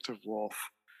subject of Worf,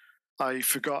 I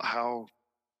forgot how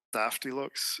daft he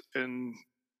looks in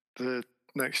the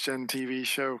Next Gen TV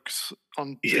show. 'Cause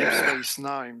on Deep Space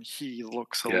Nine, he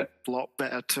looks a lot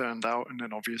better turned out, and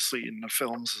then obviously in the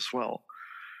films as well.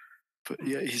 But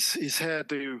yeah, his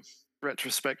hairdo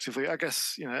retrospectively, I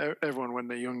guess, you know, everyone when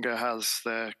they're younger has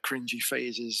their cringy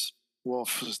phases.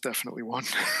 Worf was definitely one.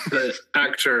 The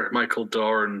actor Michael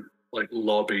Dorn like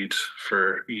lobbied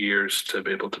for years to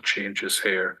be able to change his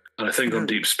hair, and I think on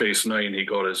Deep Space Nine he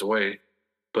got his way.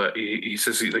 But he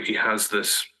says he has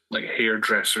this like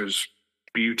hairdresser's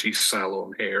beauty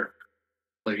salon hair.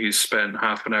 Like he's spent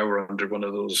half an hour under one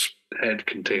of those head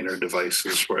container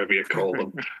devices, whatever you call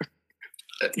them.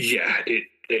 Yeah,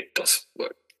 it doesn't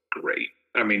look great.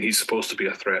 I mean, he's supposed to be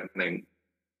a threatening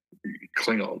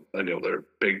Klingon. I know they're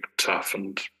big, tough,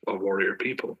 and a warrior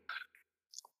people.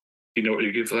 You know what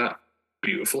you give that?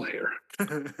 Beautiful hair.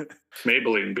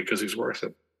 Maybelline, because he's worth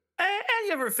it.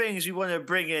 Any other things you want to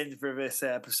bring in for this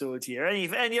episode here?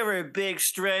 Any other big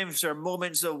strengths or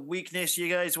moments of weakness you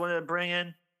guys want to bring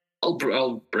in?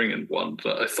 I'll bring in one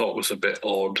that I thought was a bit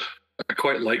odd. I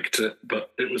quite liked it,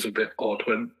 but it was a bit odd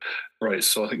when, right,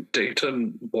 so I think Data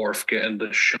and Worf get in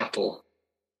the shuttle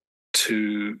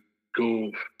to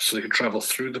go so they can travel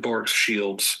through the Borg's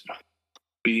shields,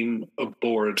 beam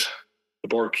aboard the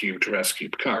Borg cube to rescue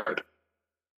Picard.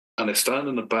 And they stand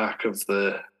in the back of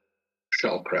the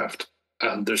shuttlecraft,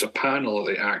 and there's a panel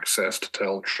that they access to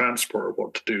tell Transporter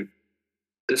what to do.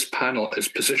 This panel is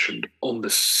positioned on the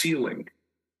ceiling,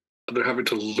 and they're having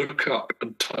to look up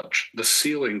and touch the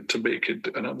ceiling to make it.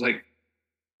 And I'm like,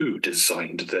 who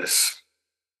designed this?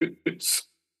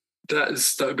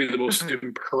 That would be the most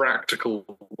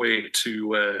impractical way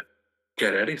to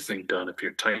get anything done if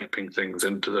you're typing things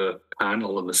into the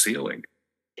panel on the ceiling.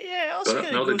 Yeah, also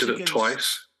but no, they did it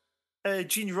twice.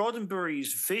 Gene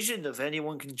Roddenberry's vision of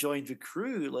anyone can join the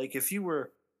crew. Like if you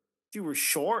were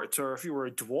short or if you were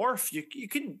a dwarf, you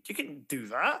couldn't do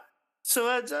that. So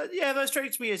that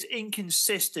strikes me as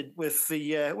inconsistent with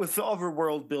the other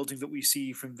world building that we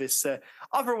see from this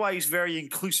otherwise very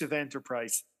inclusive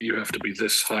enterprise. You have to be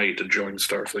this high to join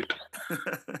Starfleet.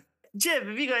 Jim,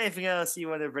 have you got anything else you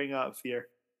want to bring up here?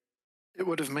 It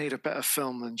would have made a better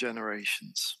film than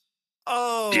Generations.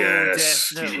 Oh,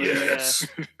 yes, definitely. yes.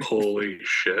 Holy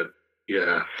shit.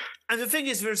 Yeah. And the thing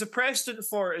is, there's a precedent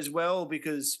for it as well,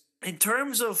 because in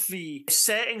terms of the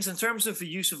settings, in terms of the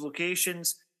use of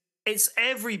locations, it's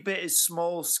every bit as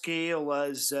small scale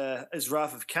as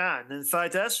Wrath of Khan. In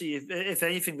fact, actually, if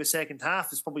anything, the second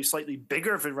half is probably slightly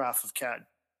bigger than Wrath of Khan.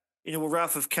 You know,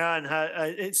 Wrath of Khan had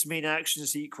its main action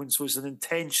sequence was an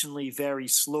intentionally very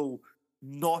slow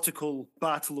nautical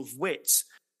battle of wits.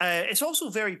 It's also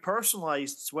very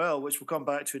personalized as well, which we'll come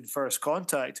back to in First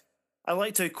Contact. I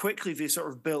liked how quickly they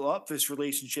sort of built up this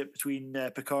relationship between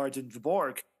Picard and the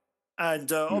Borg.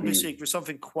 And obviously, there's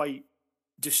something quite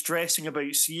distressing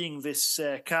about seeing this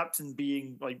captain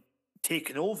being like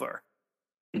taken over.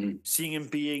 Seeing him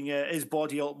being his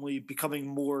body ultimately becoming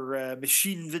more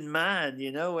machine than man.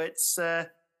 You know, it's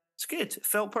good. It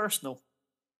felt personal.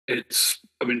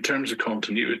 In terms of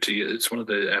continuity, it's one of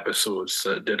the episodes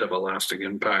that did have a lasting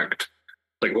impact.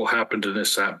 Like what happened in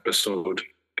this episode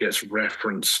gets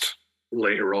referenced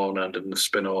later on and in the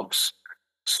spin-offs.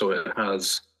 So it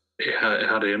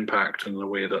had an impact in a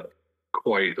way that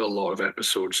quite a lot of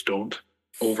episodes don't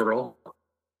overall.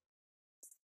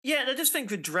 Yeah, and I just think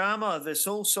the drama, this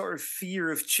whole sort of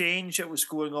fear of change that was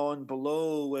going on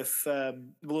below with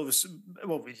it's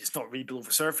not really below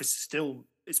the surface.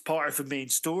 It's part of the main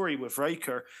story with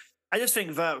Riker. I just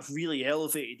think that really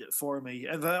elevated it for me,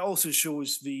 and that also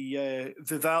shows the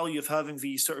value of having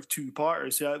these sort of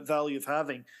two-parters. The value of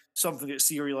having something that's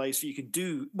serialized that you can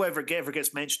do, whether it ever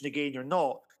gets mentioned again or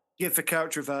not. Give the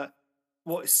character that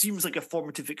what seems like a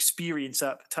formative experience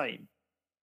at the time.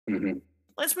 Mm-hmm.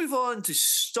 Let's move on to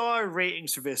star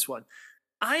ratings for this one.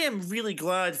 I am really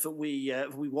glad that we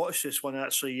watched this one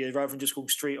actually, rather than just going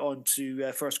straight on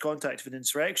to First Contact of an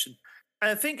Insurrection.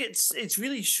 I think it's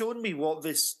really shown me what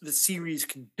the series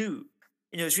can do.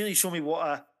 You know, it's really shown me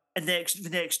what the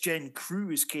next gen crew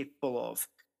is capable of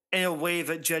in a way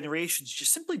that Generations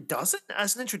just simply doesn't.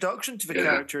 As an introduction to the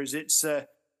characters, it's a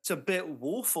bit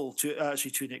woeful to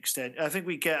an extent. I think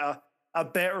we get a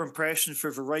better impression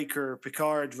for the Riker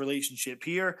Picard relationship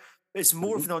here. It's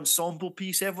more of an ensemble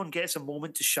piece. Everyone gets a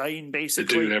moment to shine, They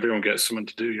basically. do. Everyone gets something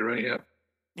to do. You're right. Yeah.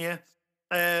 Yeah.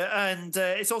 And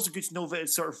it's also good to know that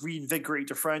it's sort of reinvigorated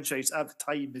the franchise at the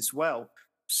time as well.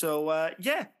 So,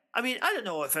 yeah. I mean, I don't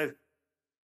know if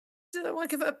do I want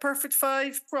to give it a perfect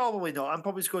 5? Probably not. I'll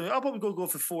probably go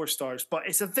for 4 stars, but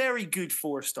it's a very good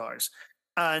 4 stars.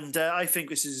 And I think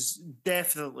this is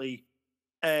definitely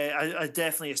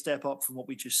definitely a step up from what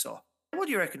we just saw. What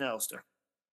do you reckon, Alistair?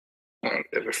 I'll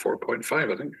give it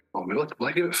 4.5, I think. Oh, maybe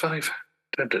I'll give it 5.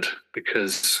 Tempted,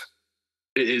 because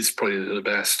it is probably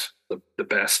the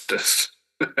bestest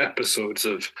episodes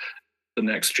of the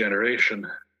Next Generation.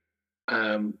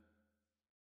 I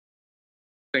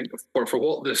think for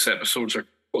what these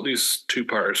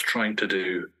 2-parters trying to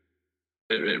do,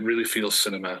 it really feels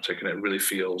cinematic, and it really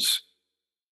feels,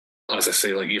 as I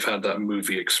say, like you've had that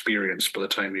movie experience by the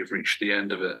time you've reached the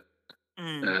end of it.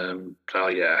 Oh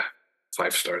yeah,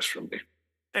 5 stars from me.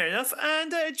 Fair enough.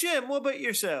 And Jim, what about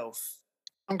yourself?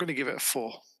 I'm going to give it a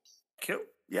 4. Cool.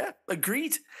 Yeah,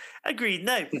 agreed.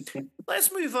 Now,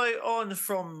 let's move on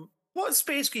from what's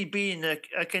basically been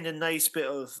a kind of nice bit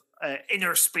of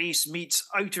inner space meets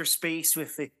outer space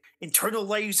with the internal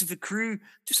lives of the crew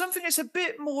to something that's a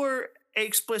bit more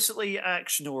explicitly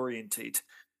action-oriented.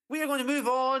 We are going to move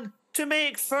on to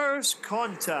make first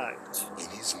contact. In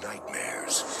his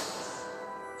nightmares,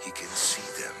 he can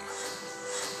see them.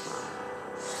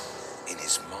 In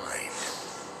his mind,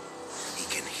 he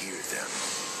can hear them.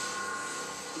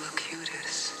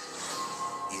 Locutus.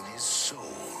 In his soul,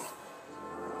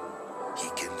 he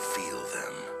can feel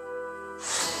them.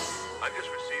 I've just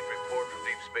received a report from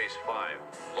Deep Space 5.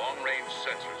 Long-range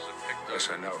sensors have picked up... Yes,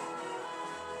 I know.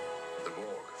 The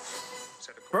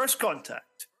morgue. First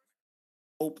contact.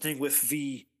 Opening with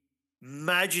the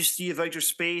majesty of outer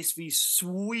space, these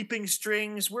sweeping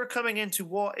strings. We're coming into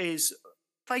what is,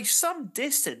 by some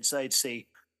distance, I'd say,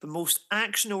 the most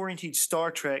action-oriented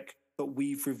Star Trek that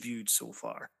we've reviewed so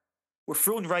far. We're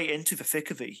thrown right into the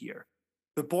thick of it here.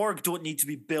 The Borg don't need to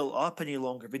be built up any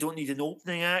longer. They don't need an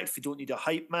opening act. They don't need a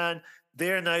hype man.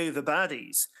 They're now the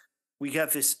baddies. We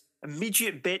have this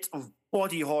immediate bit of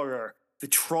body horror, the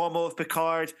trauma of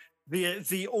Picard,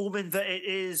 the omen that it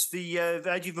is, the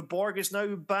idea of the Borg is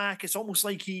now back. It's almost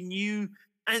like he knew.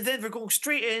 And then we're going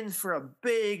straight in for a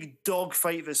big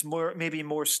dogfight that's maybe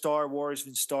more Star Wars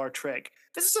than Star Trek.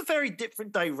 This is a very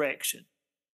different direction.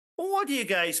 What do you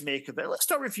guys make of it? Let's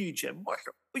start with you, Jim. What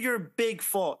are your big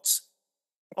thoughts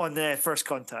on First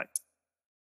Contact?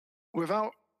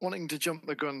 Without wanting to jump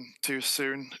the gun too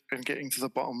soon and getting to the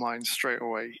bottom line straight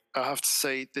away, I have to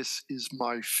say this is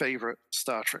my favourite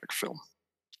Star Trek film.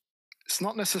 It's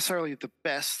not necessarily the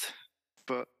best,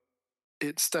 but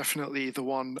it's definitely the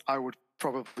one I would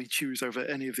probably choose over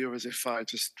any of the others if I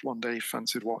just one day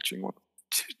fancied watching one.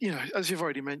 You know, as you've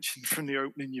already mentioned from the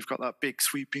opening, you've got that big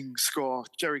sweeping score.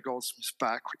 Jerry Goldsmith's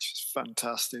back, which is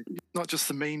fantastic. Not just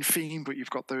the main theme, but you've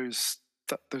got those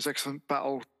excellent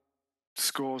battle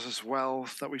scores as well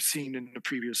that we've seen in the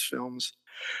previous films.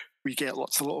 We get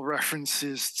lots of little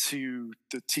references to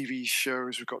the TV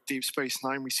shows. We've got Deep Space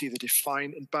Nine. We see the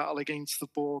Defiant in battle against the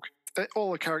Borg.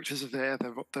 All the characters are there.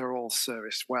 They're all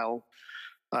serviced well.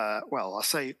 Well, I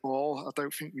say all. I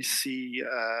don't think we see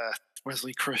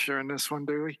Wesley Crusher in this one,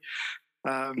 do we?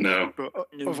 No. But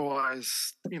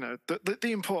otherwise, you know,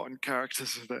 the important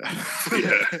characters are there.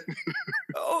 Yeah.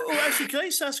 Actually, can I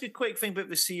just ask a quick thing about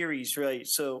the series, right?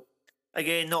 So,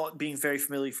 again, not being very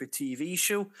familiar for TV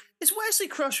show, is Wesley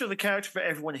Crusher the character that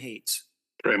everyone hates?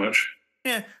 Pretty much.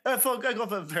 Yeah, I got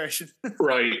that impression.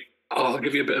 Right. I'll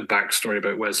give you a bit of backstory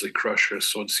about Wesley Crusher.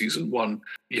 So in season 1,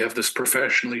 you have this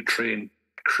professionally trained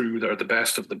crew that are the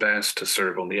best of the best to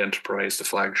serve on the Enterprise, the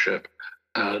flagship.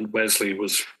 And Wesley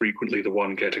was frequently the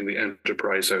one getting the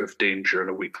Enterprise out of danger on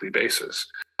a weekly basis.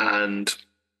 And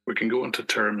we can go into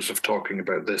terms of talking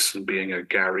about this and being a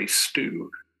Gary Stu.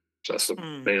 So that's the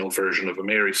male version of a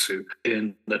Mary Sue.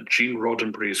 In that Gene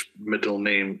Roddenberry's middle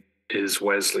name is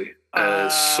Wesley.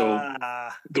 So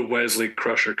the Wesley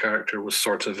Crusher character was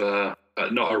sort of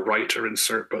not a writer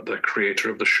insert, but the creator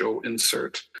of the show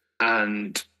insert.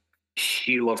 And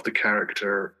he loved the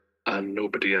character and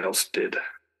nobody else did.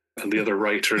 And the other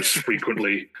writers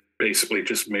frequently basically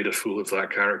just made a fool of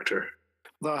that character.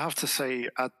 Though I have to say,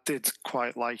 I did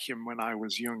quite like him when I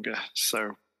was younger.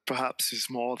 So perhaps he's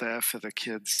more there for the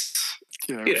kids,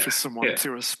 you know, for someone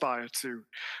to aspire to.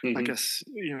 Mm-hmm. I guess,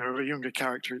 you know, a younger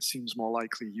character, it seems more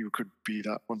likely you could be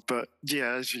that one. But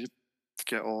yeah, as you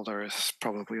get older, it's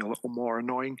probably a little more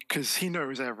annoying because he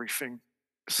knows everything.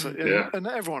 So, and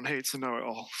everyone hates to know it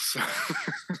all.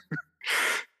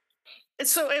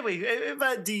 So anyway,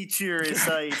 that detour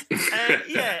aside,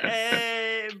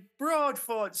 broad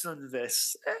thoughts on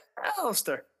this.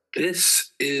 Alistair.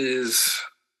 This is,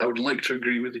 I would like to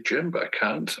agree with you, Jim, but I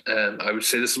can't. And I would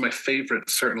say this is my favourite,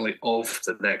 certainly, of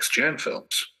the Next Gen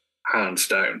films. Hands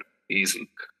down, easy.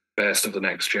 Best of the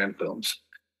Next Gen films.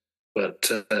 But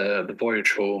The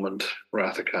Voyage Home and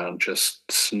Wrath of Khan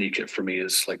just sneak it for me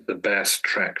as like the best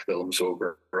Trek films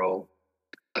overall.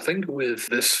 I think with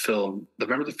this film, I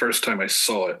remember the first time I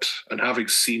saw it and having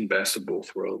seen Best of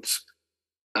Both Worlds,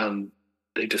 and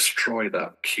they destroy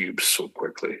that cube so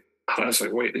quickly. And I was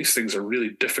like, wait, these things are really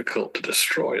difficult to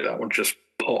destroy. That one just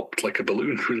popped like a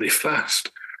balloon really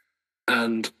fast.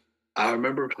 And I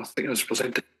remember, was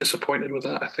I disappointed with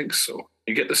that? I think so.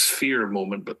 You get the sphere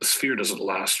moment, but the sphere doesn't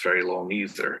last very long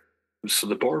either. So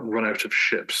the Borg run out of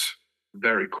ships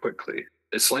very quickly.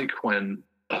 It's like when,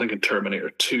 I think in Terminator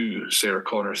 2, Sarah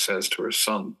Connor says to her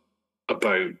son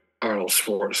about Arnold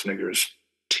Schwarzenegger's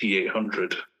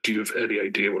T-800, do you have any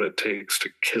idea what it takes to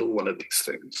kill one of these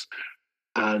things?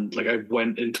 And like I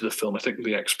went into the film, I think with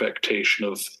the expectation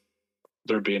of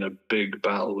there being a big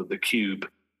battle with the cube,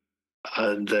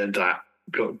 and then that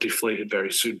got deflated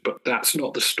very soon. But that's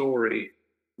not the story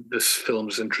this film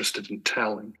is interested in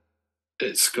telling.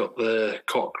 It's got the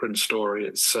Cochrane story.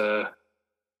 It's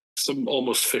some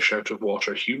almost fish out of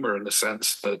water humor in the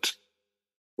sense that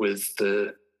with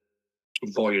the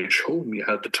Voyage Home, you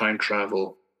had the time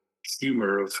travel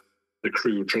humor of the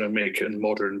crew trying to make it in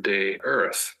modern day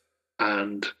Earth.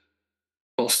 And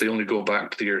whilst they only go back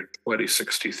to the year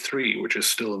 2063, which is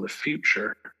still in the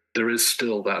future, there is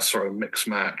still that sort of mix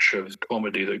match of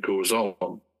comedy that goes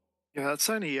on. Yeah, that's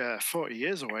only 40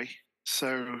 years away.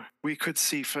 So we could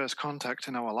see First Contact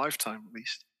in our lifetime, at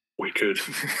least. We could.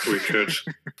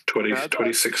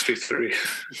 2063.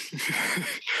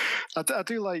 I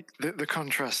do like the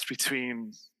contrast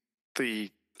between the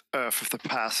Earth of the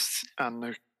past and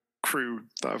the crew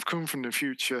that have come from the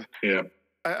future. Yeah.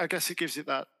 I guess it gives it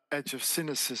that edge of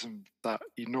cynicism that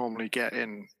you normally get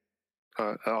in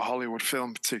a Hollywood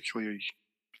film, particularly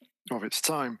of its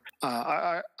time.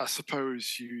 I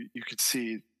suppose you could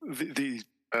see the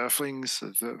Earthlings,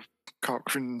 the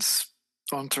Cochrane's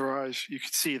entourage, you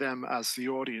could see them as the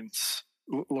audience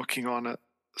looking on at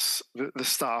the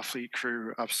Starfleet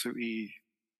crew absolutely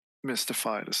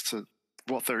mystified as to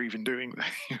what they're even doing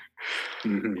there.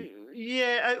 Mm-hmm.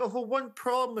 Yeah, well, one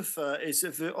problem with that is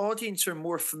if the audience are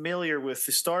more familiar with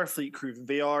the Starfleet crew than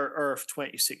they are Earth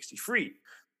 2063.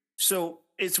 So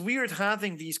it's weird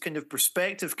having these kind of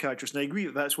perspective characters, and I agree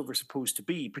that that's what they're supposed to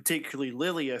be. Particularly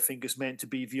Lily, I think, is meant to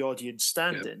be the audience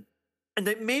stand-in, and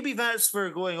that maybe that's where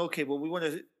going. Okay, well,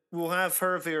 we'll have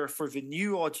her there for the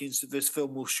new audience that this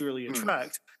film will surely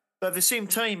attract. But at the same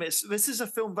time, this is a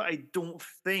film that I don't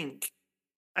think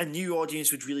a new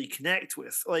audience would really connect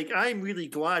with. Like, I'm really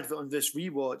glad that on this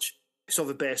rewatch, I saw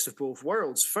the Best of Both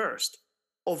Worlds first.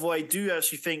 Although I do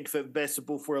actually think that Best of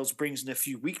Both Worlds brings in a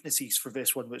few weaknesses for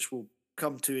this one, which we'll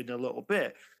come to in a little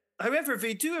bit. However,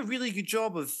 they do a really good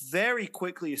job of very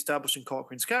quickly establishing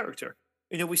Cochrane's character.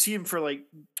 You know, we see him for like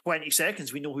 20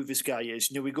 seconds. We know who this guy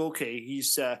is. You know, we go, okay,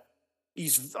 he's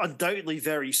undoubtedly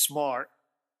very smart.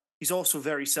 He's also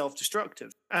very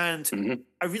self-destructive. And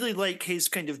I really like his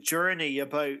kind of journey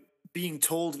about being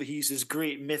told that he's this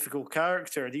great mythical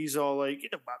character. And he's all like, you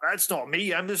know, that's not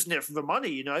me. I'm just in it for the money.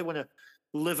 You know, I want to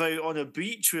live out on a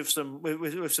beach with some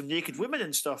naked women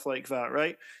and stuff like that,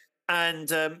 right? And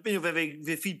you know,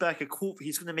 they feed back a quote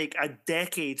he's going to make a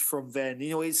decade from then. You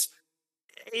know,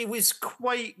 it was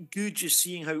quite good just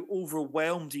seeing how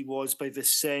overwhelmed he was by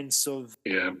this sense of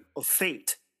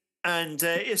fate, and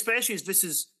especially as this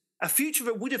is a future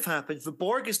that would have happened. The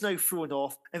Borg is now thrown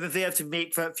off, and then they have to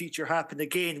make that future happen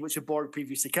again, which the Borg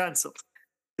previously cancelled.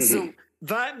 So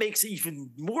that makes it even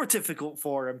more difficult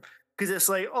for him because it's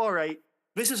like, all right,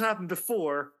 this has happened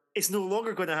before. It's no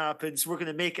longer going to happen, so we're going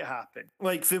to make it happen.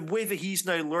 Like the way that he's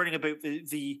now learning about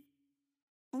the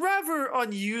rather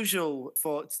unusual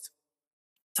thoughts,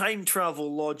 time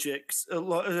travel logics,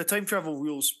 the time travel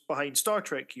rules behind Star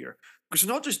Trek here. Because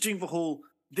they're not just doing the whole,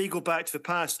 they go back to the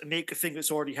past and make a thing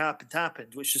that's already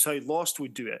happened, which is how Lost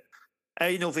would do it.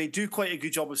 You know, they do quite a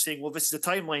good job of saying, well, this is a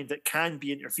timeline that can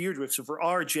be interfered with, so there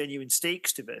are genuine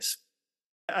stakes to this.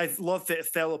 I've loved that it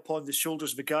fell upon the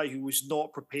shoulders of a guy who was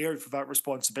not prepared for that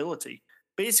responsibility.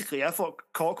 Basically, I thought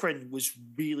Cochrane was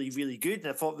really, really good, and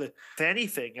I thought that, if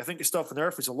anything, I think the stuff on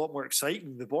Earth was a lot more exciting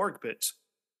than the Borg bits.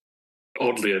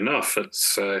 Oddly enough,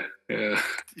 it's well, it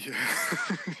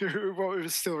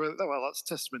was still that's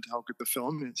testament to how good the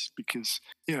film is, because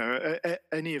you know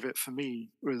any of it for me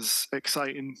was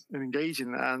exciting and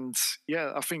engaging, and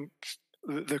I think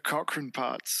the Cochrane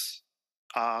parts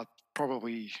are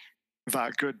probably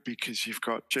that good because you've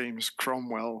got James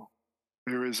Cromwell,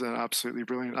 who is an absolutely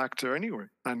brilliant actor anyway,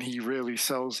 and he really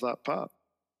sells that part.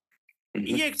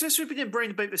 Yeah, because this would have been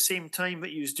around about the same time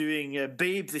that he was doing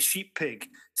Babe the Sheep Pig.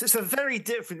 So it's a very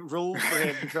different role for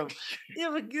him from,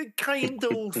 a kind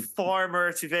old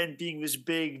farmer to then being this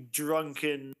big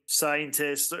drunken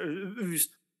scientist who's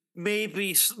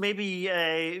maybe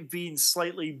being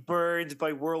slightly burned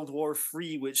by World War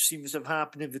III, which seems to have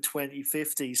happened in the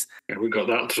 2050s. Yeah, we got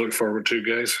that to look forward to,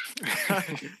 guys.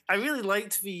 I really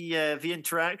liked the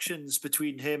interactions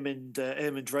between him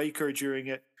and Riker during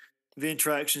it. The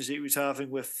interactions that he was having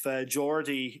with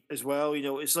Geordi as well.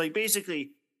 It's like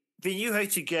basically they knew how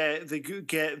to get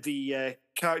the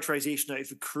characterization out of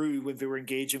the crew when they were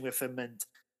engaging with him, and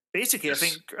basically,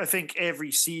 yes. I think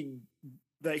every scene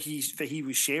that he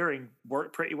was sharing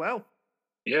worked pretty well.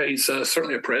 Yeah, he's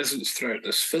certainly a presence throughout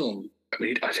this film. I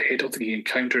mean, I don't think he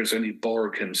encounters any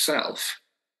Borg himself,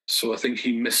 so I think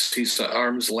he's at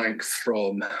arm's length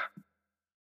from.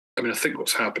 I mean, I think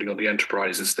what's happening on the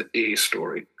Enterprise is the A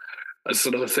story. That's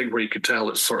another thing where you could tell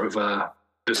it's sort of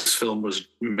this film was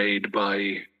made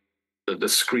by the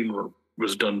screen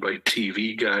was done by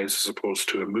TV guys as opposed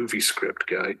to a movie script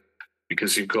guy,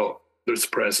 because there's the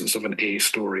presence of an A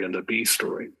story and a B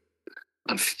story,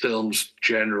 and films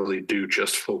generally do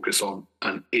just focus on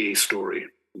an A story.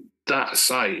 That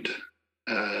aside,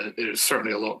 there's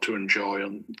certainly a lot to enjoy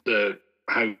on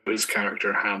how his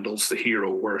character handles the hero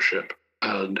worship.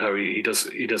 And how he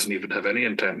doesn't even have any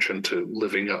intention to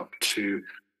living up to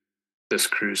this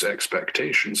crew's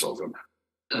expectations of him.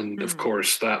 And of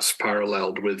course, that's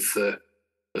paralleled with the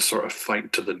sort of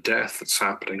fight to the death that's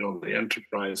happening on the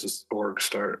Enterprise as the Borg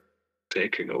start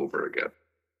taking over again.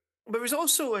 There was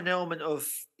also an element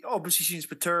of, obviously seems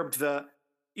perturbed that,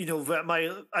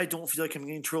 that I don't feel like I'm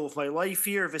in control of my life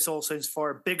here. This all sounds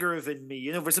far bigger than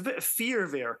me. There's a bit of fear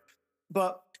there.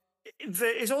 But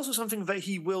there is also something that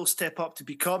he will step up to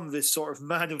become this sort of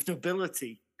man of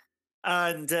nobility.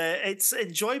 And it's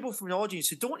enjoyable from an audience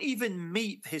who don't even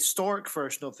meet the historic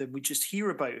version of him. We just hear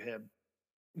about him.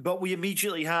 But we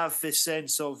immediately have this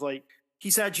sense of, like,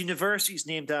 he's had universities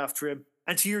named after him,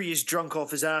 and here he is drunk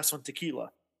off his ass on tequila.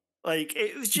 Like,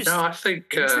 it was just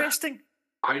interesting.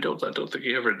 I don't think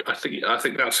he ever... I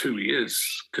think that's who he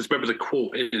is. Because remember, the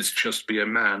quote is, just be a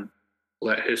man.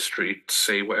 Let history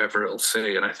say whatever it'll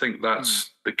say. And I think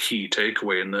that's the key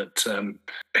takeaway, in that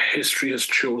history has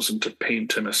chosen to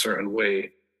paint him a certain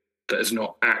way that is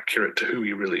not accurate to who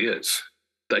he really is.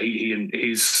 That he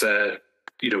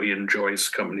enjoys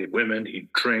company of women, he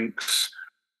drinks,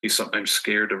 he's sometimes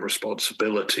scared of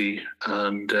responsibility,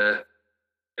 and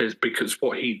it's because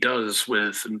what he does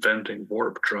with inventing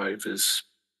warp drive is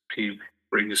he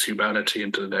brings humanity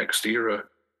into the next era.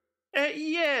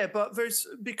 Yeah, but there's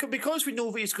because we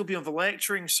know that he's going to be on the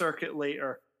lecturing circuit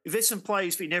later. This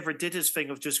implies that he never did his thing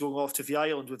of just going off to the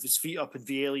island with his feet up and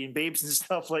the alien babes and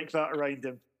stuff like that around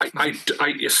him.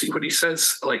 You see when he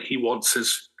says, like, he wants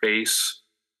his face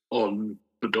on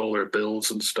the dollar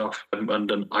bills and stuff, and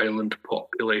an island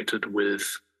populated with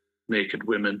naked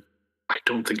women. I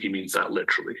don't think he means that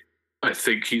literally. I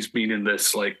think he's meaning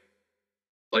this like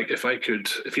if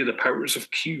he had the powers of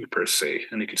Q per se,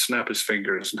 and he could snap his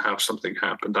fingers and have something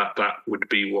happen, that would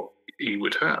be what he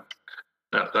would have.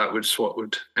 That was what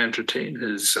would entertain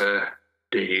his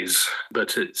days.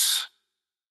 But it's,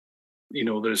 I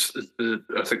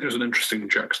think there's an interesting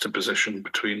juxtaposition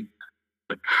between,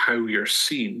 like, how you're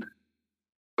seen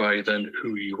by then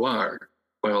who you are.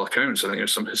 By all accounts, I think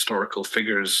there's some historical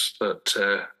figures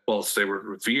that, whilst they were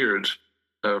revered,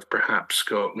 have perhaps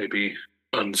got maybe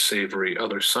unsavory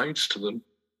other sides to them.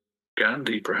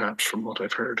 Gandhi, perhaps, from what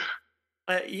I've heard.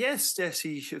 Yes,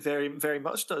 he very, very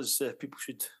much does. People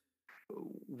should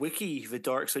wiki the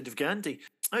dark side of Gandhi.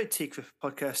 I would take the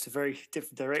podcast a very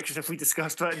different direction if we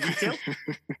discussed that in detail.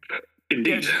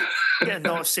 Indeed. Yeah,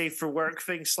 not safe for work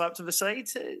thing slapped to the side.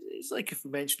 It's like if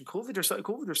we mentioned COVID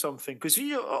or something, because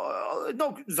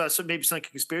no, that's maybe it's like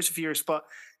a conspiracy theorist, but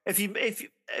if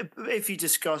you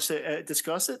discuss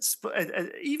it, But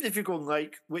even if you're going,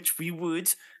 like, which we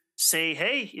would say,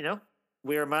 hey,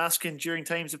 wear a mask during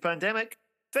times of pandemic,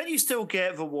 then you still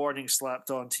get the warning slapped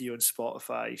onto you on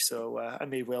Spotify. So I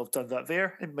may well have done that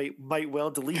there, and might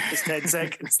well delete this 10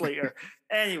 seconds later.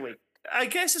 Anyway, I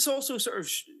guess it's also sort of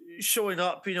showing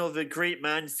up, the great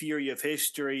man theory of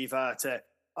history, that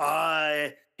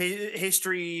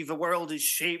history, the world is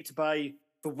shaped by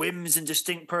the whims and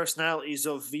distinct personalities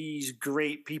of these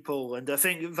great people. And I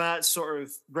think that's sort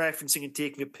of referencing and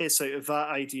taking a piss out of that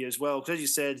idea as well. Because as you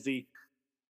said, the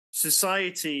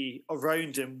society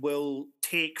around him will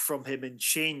take from him and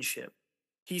change him.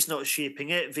 He's not shaping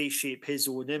it; they shape his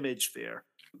own image there.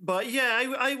 But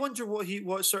yeah, I wonder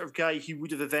what sort of guy he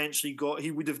would have eventually got.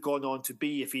 He would have gone on to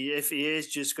be if he is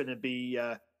just going to be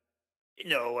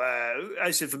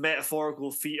as if a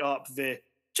metaphorical feet up, the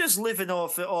just living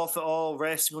off it all,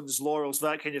 resting on his laurels,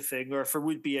 that kind of thing, or if it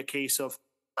would be a case of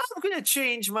I'm going to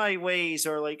change my ways,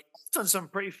 or like I've done some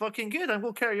pretty fucking good, and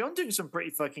we'll carry on doing some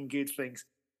pretty fucking good things.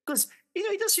 Because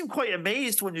he does seem quite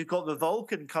amazed when you've got the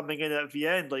Vulcan coming in at the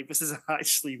end, like this has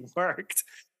actually worked.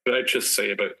 Could I just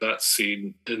say about that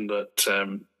scene in that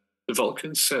the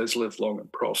Vulcan says live long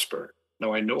and prosper.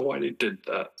 Now, I know why they did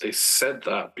that. They said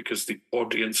that because the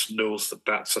audience knows that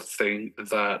that's a thing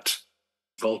that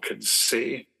Vulcans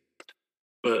say.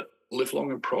 But live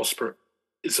long and prosper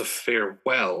is a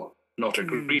farewell, not a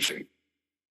greeting.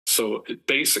 So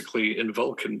basically, in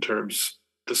Vulcan terms,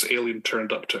 this alien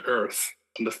turned up to Earth,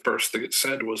 and the first thing it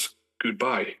said was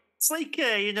goodbye. It's like,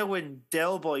 when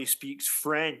Del Boy speaks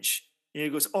French, he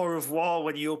goes au revoir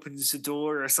when he opens the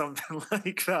door or something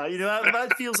like that.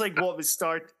 That feels like what the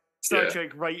Star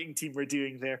Trek writing team were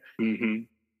doing there. Mm-hmm.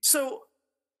 So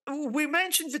we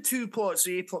mentioned the two plots,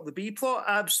 the A plot, the B plot.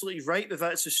 Absolutely right, but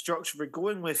that's the structure we're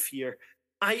going with here.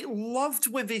 I loved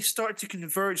when they start to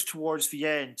converge towards the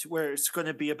end, where it's going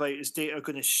to be about his Data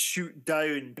going to shoot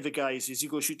down the guys as you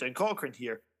go shoot down Cochrane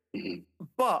here. Mm-hmm.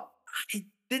 But I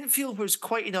didn't feel there was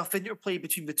quite enough interplay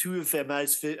between the two of them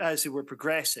as they were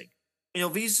progressing.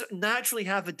 These naturally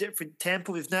have a different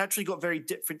tempo. They've naturally got very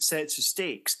different sets of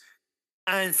stakes.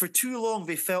 And for too long,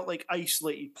 they felt like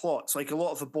isolated plots. Like a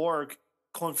lot of the Borg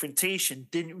confrontation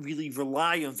didn't really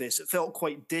rely on this. It felt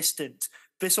quite distant.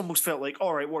 This almost felt like,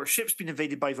 all right, well, our ship's been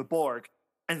invaded by the Borg,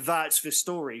 and that's the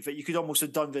story. That you could almost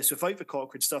have done this without the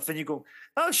Cochrane stuff. And you go,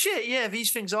 oh shit, yeah,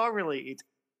 these things are related.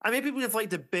 I maybe would have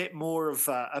liked a bit more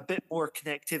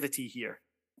connectivity here.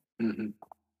 Mm-hmm.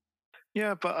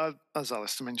 Yeah, but as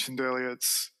Alistair mentioned earlier,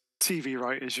 it's TV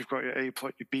writers. You've got your A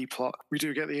plot, your B plot. We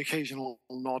do get the occasional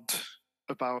nod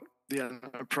about the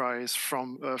Enterprise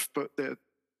from Earth, but they're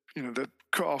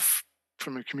cut off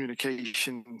from a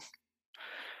communication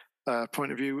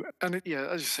point of view. And as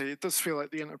you say, it does feel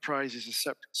like the Enterprise is a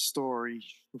separate story.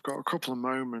 We've got a couple of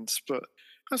moments, but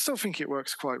I still think it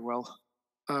works quite well.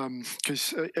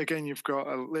 Because again, you've got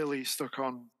Lily stuck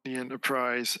on the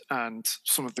Enterprise and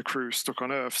some of the crew stuck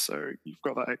on Earth, so you've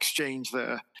got that exchange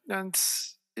there. And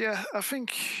yeah, I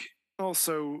think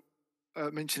also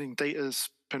mentioning Data's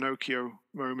Pinocchio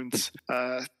moments,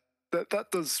 that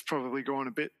does probably go on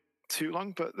a bit too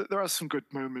long, but there are some good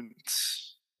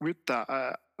moments with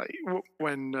that. Like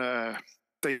when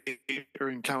Data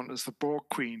encounters the Borg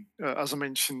Queen, as I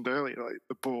mentioned earlier, like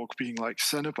the Borg being like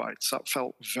Cenobites, that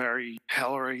felt very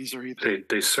Hellraiser-y.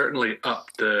 They certainly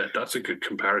upped that's a good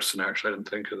comparison, actually. I didn't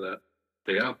think of that.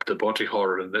 They upped the body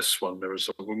horror in this one. There was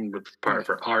a woman with part of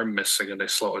her arm missing, and they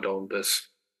slotted on this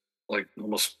like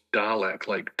almost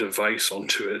Dalek-like device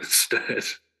onto it instead.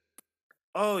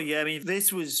 Oh yeah, I mean,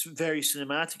 this was very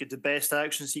cinematic. Had the best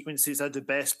action sequences, had the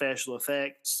best special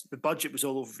effects. The budget was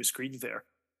all over the screen there.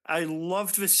 I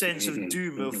loved the sense of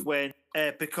doom of when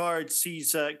Picard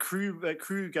sees a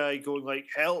crew guy going like,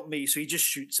 help me, so he just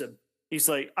shoots him. He's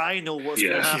like, I know what's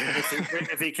going to happen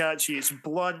if he catch you. It's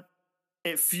blunt.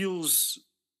 It feels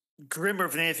grimmer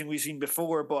than anything we've seen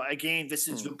before, but again, this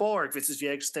is the Borg. This is the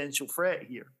existential threat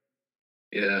here.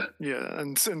 Yeah. Yeah,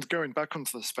 and going back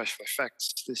onto the special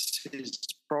effects, this is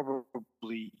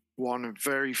probably one of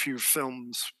very few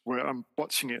films where I'm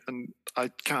watching it and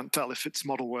I can't tell if it's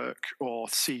model work or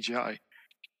CGI.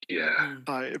 Yeah.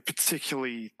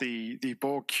 Particularly the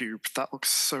Borg cube, that looks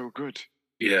so good.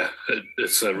 Yeah,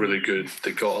 it's a really good.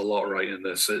 They got a lot right in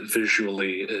this.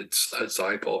 Visually, it's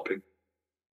eye-popping.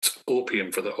 It's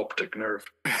opium for the optic nerve.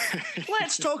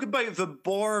 Let's talk about the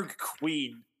Borg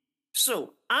Queen.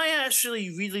 So, I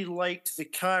actually really liked the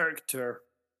character,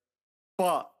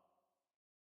 but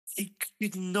I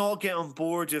could not get on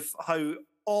board with how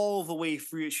all the way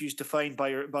through she was defined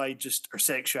by just her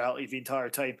sexuality the entire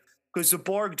time. Because the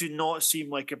Borg do not seem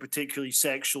like a particularly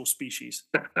sexual species.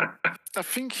 I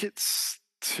think it's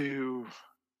to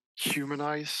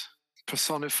humanize,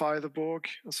 personify the Borg,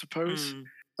 I suppose.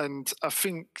 And I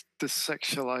think the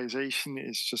sexualization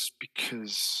is just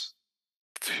because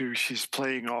who she's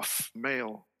playing off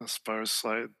male, I suppose.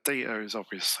 Like Data is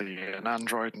obviously an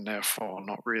android and therefore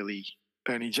not really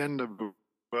any gender,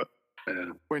 but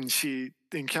when she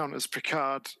encounters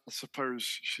Picard, I suppose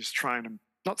she's trying to,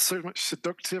 not so much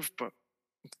seductive, but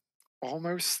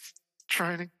almost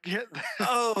trying to get there.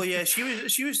 Oh yeah, she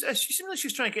seemed like she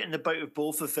was trying to get in the bout of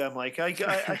both of them. Like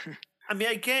I I mean,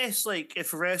 I guess like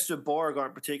if the rest of the Borg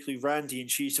aren't particularly randy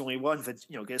and she's the only one that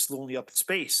gets lonely up in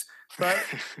space, but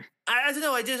I don't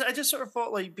know. I just sort of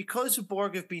thought like because the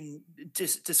Borg have been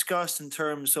discussed in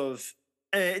terms of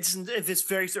it's this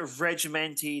very sort of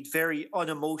regimented, very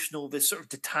unemotional, this sort of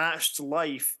detached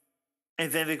life,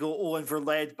 and then they go, oh, and they're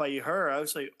led by her. I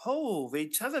was like, oh,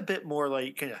 they have a bit more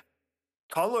like kind of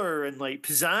color and like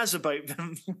pizzazz about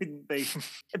them, wouldn't they?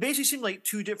 It basically seemed like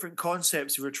two different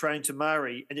concepts we were trying to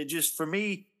marry, and it just for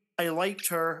me, I liked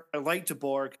her, I liked the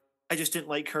Borg. I just didn't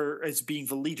like her as being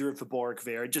the leader of the Borg.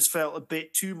 There, it just felt a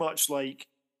bit too much like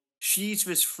she's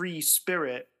this free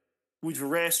spirit. Would the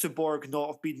rest of Borg not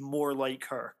have been more like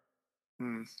her?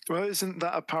 Well, isn't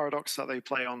that a paradox that they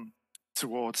play on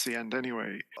towards the end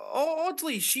anyway?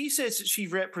 Oddly, she says that she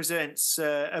represents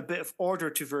a bit of order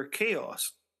to their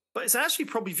chaos. But it's actually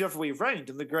probably the other way around,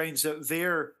 on the grounds that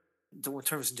they're, don't want to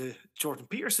turn this into Jordan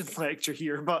Peterson lecture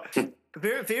here, but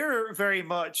they're very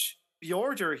much the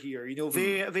order here.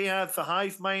 They have the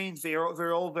hive mind.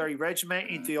 They're all very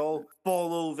regimented. They all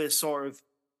follow this sort of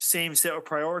same set of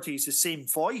priorities, the same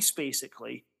voice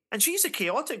basically. And she's a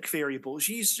chaotic variable.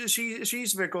 She's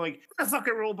they're going a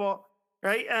fucking robot,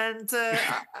 right? And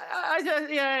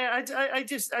I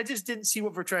just didn't see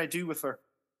what we're trying to do with her.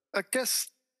 I guess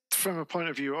from a point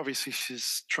of view, obviously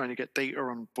she's trying to get Data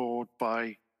on board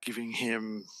by giving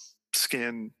him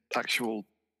skin, actual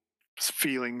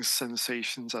feelings,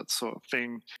 sensations, that sort of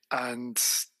thing. And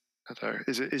I don't know,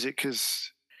 is it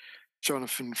because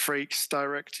Jonathan Frakes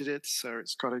directed it, so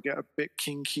it's got to get a bit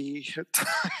kinky at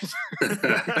times?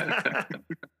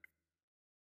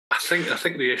 I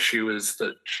think the issue is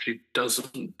that she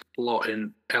doesn't plot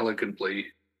in elegantly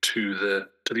to the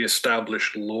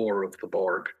established lore of the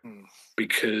Borg,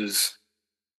 because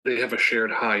they have a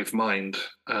shared hive mind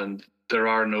and there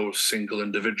are no single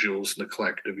individuals in the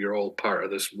collective. You're all part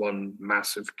of this one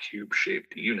massive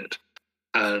cube-shaped unit,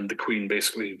 and the Queen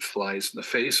basically flies in the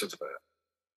face of that.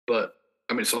 But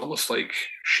I mean, it's almost like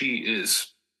she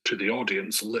is, to the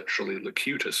audience, literally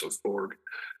Locutus of Borg.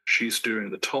 She's doing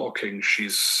the talking.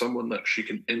 She's someone that she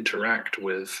can interact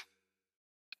with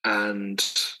and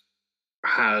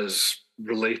has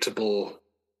relatable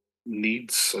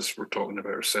needs, as we're talking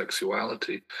about her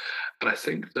sexuality. And I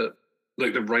think that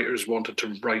like the writers wanted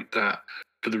to write that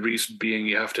for the reason being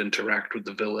you have to interact with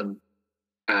the villain,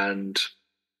 and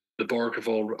the Borg have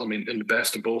all, I mean, in the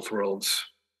best of both worlds,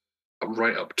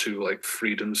 right up to like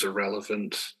freedom's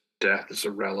irrelevant, death is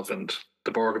irrelevant.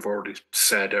 The Borg have already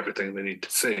said everything they need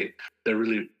to say. They're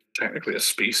really technically a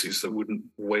species that wouldn't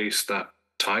waste that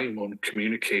time on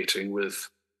communicating with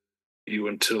you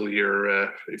until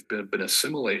you've been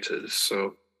assimilated.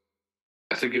 So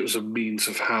I think it was a means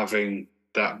of having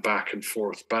that back and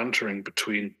forth bantering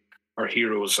between our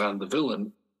heroes and the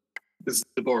villain, because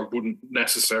the Borg wouldn't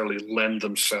necessarily lend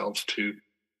themselves to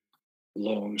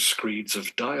long screeds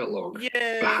of dialogue.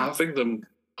 Yeah. But having them,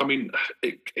 I mean,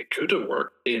 it could have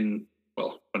worked when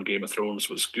Game of Thrones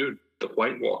was good. The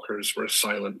White Walkers were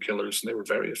silent killers and they were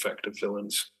very effective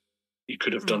villains. You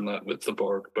could have done that with the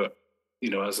Borg, but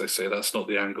as I say, that's not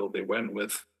the angle they went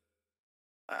with.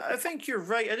 I think you're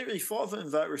right. I didn't really thought of it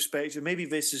in that respect. And maybe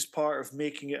this is part of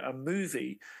making it a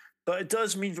movie, but it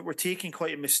does mean that we're taking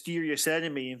quite a mysterious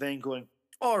enemy and then going,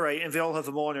 all right, and they all have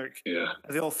a monarch. Yeah.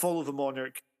 And they all follow the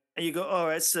monarch. And you go, oh,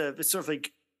 it's sort of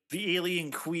like the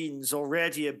alien queen's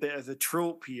already a bit of a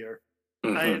trope here.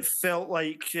 Mm-hmm. And it felt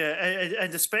like,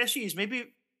 and especially as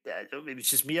maybe it's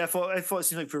just me. I thought it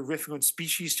seemed like we're riffing on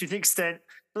Species to an extent.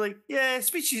 But like, yeah,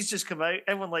 Species just come out.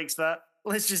 Everyone likes that.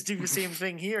 Let's just do the same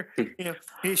thing here.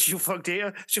 Hey, she'll fuck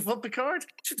Data. She'll fuck Picard.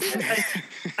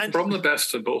 And from the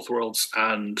best of both worlds,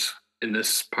 and in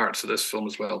this parts of this film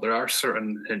as well, there are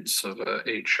certain hints of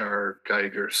H.R.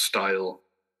 Geiger style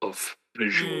of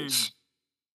visuals.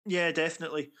 Yeah,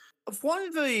 definitely. One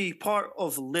of the part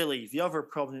of Lily, the other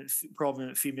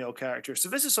prominent female character. So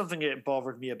this is something that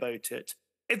bothered me about it.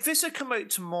 If this had come out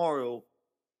tomorrow,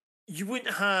 you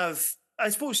wouldn't have. I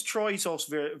suppose Troy's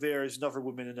also there as another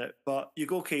woman in it, but you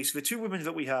go, okay, so the two women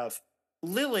that we have,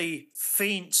 Lily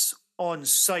faints on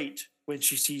sight when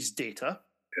she sees Data.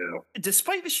 Yeah.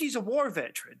 Despite that she's a war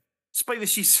veteran, despite that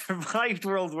she's survived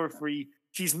World War III,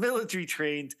 she's military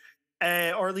trained,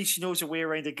 or at least she knows her way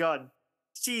around a gun.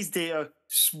 Sees Data,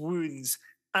 swoons,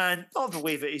 and not the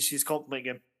way that she's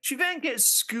complimenting him. She then gets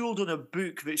schooled on a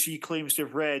book that she claims to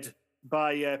have read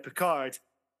by Picard,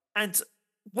 and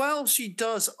while she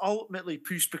does ultimately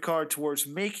push Picard towards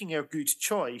making a good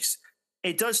choice,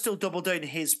 it does still double down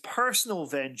his personal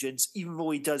vengeance, even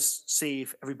though he does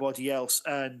save everybody else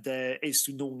and is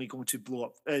no only going to blow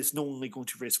up, is no only going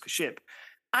to risk a ship.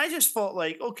 I just thought,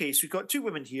 like, okay, so we've got two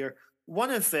women here.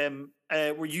 one of them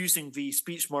were using the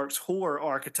speech marks whore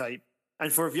archetype,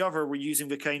 and for the other, we're using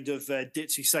the kind of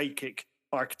ditzy sidekick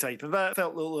archetype, and that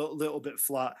felt a little bit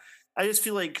flat. I just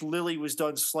feel like Lily was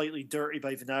done slightly dirty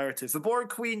by the narrative. The Borg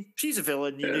Queen, she's a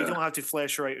villain. You know, you don't have to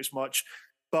flesh her out as much.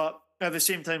 But at the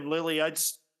same time, Lily, I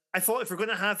thought if we're going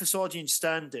to have this audience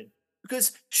standing,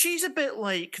 because she's a bit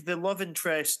like the love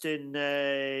interest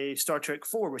in Star Trek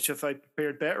 4, which if I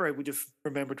prepared better, I would have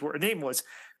remembered what her name was.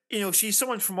 You know, she's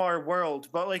someone from our world,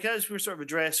 but like as we were sort of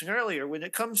addressing earlier, when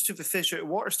it comes to the fish out of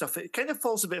water stuff, it kind of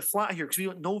falls a bit flat here because we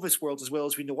don't know this world as well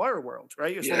as we know our world,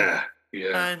 right? Yeah.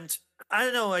 And I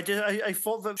don't know, I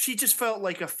thought that she just felt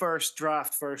like a first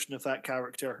draft version of that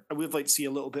character. I would like to see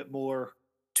a little bit more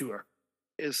to her.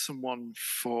 Is someone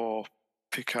for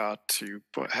Picard to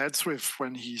butt heads with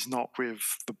when he's not with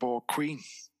the Borg Queen,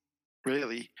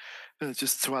 really, and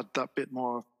just to add that bit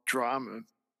more drama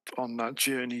on that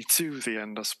journey to the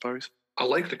end, I suppose. I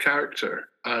like the character,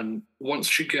 and once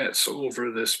she gets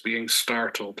over this being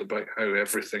startled about how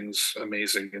everything's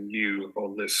amazing and new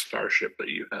on this starship that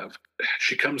you have,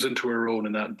 she comes into her own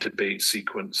in that debate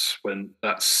sequence when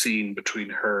that scene between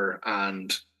her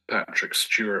and Patrick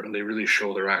Stewart, and they really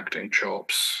show their acting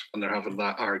chops, and they're having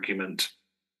that argument,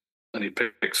 and he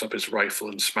picks up his rifle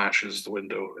and smashes the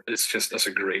window. That's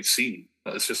a great scene.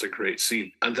 It's just a great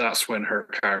scene. And that's when her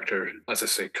character, as I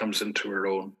say, comes into her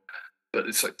own. But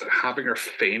it's like having her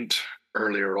faint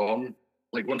earlier on,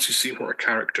 like once you see what her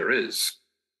character is,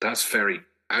 that's very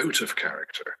out of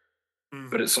character. Mm-hmm.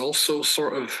 But it's also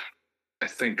sort of, I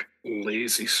think,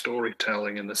 lazy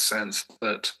storytelling in the sense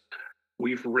that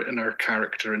we've written our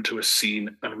character into a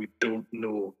scene and we don't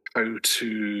know how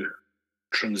to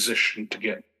transition to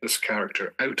get this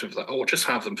character out of that. Oh, just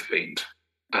have them faint.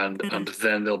 And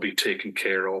then they'll be taken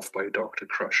care of by Dr.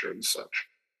 Crusher and such.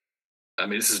 I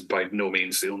mean, this is by no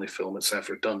means the only film that's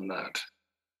ever done that.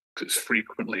 Because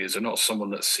frequently, is there not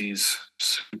someone that sees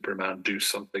Superman do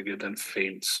something and then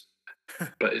faints?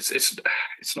 But it's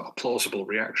not a plausible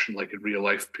reaction. Like in real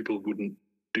life, people wouldn't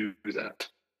do that.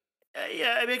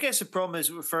 Yeah, I mean, I guess the problem is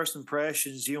with first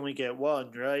impressions, you only get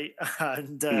one, right?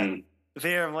 And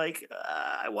there, I'm like,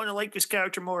 I want to like this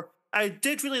character more. I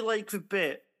did really like the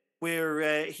bit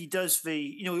where he does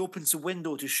he opens the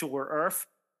window to show her Earth.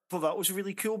 I thought that was a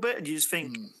really cool bit, and you just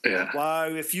think, wow,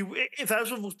 if that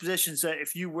was one of those positions that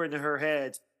if you were in her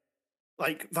head,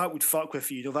 like that would fuck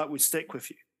with you, that would stick with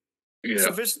you. Yeah.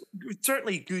 So there's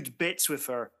certainly good bits with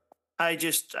her. I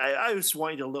just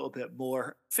wanted a little bit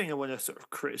more. I think I want to sort of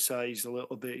criticize a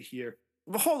little bit here.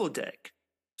 The holodeck.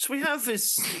 So we have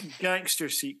this gangster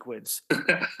sequence.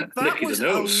 That was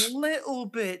a little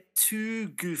bit too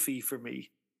goofy for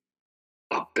me.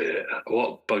 A bit.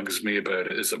 What bugs me about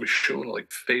it is that we've shown like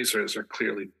phasers are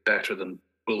clearly better than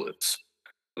bullets.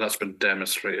 And that's been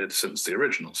demonstrated since the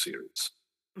original series.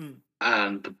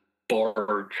 And the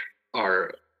Borg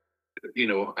are,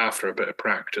 after a bit of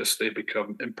practice, they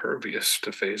become impervious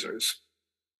to phasers.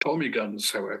 Tommy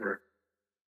guns, however,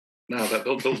 now that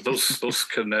those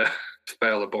can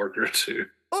fail a Borg or two.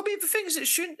 Well, I mean, the thing is, it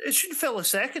shouldn't fail a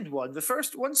second one.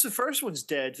 Once the first one's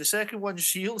dead, the second one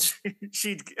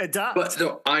she'd adapt. But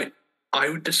no, I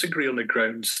would disagree on the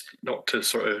grounds, not to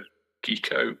sort of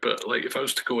geek out, but like if I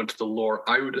was to go into the lore,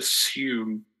 I would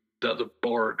assume that the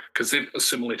Borg, because they've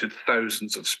assimilated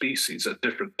thousands of species at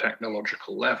different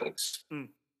technological levels,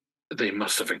 they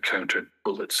must have encountered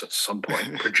bullets at some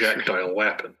point, projectile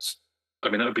weapons. I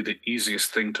mean, that would be the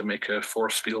easiest thing to make a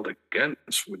force field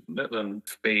against, wouldn't it, than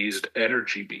phased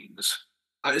energy beams?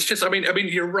 It's just, I mean,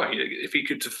 you're right. If he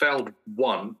could have felled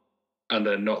one and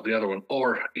then not the other one,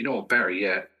 or, better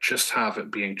yet, just have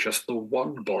it being just the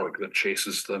one Borg that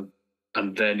chases them,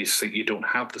 and then you think you don't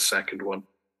have the second one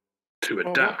to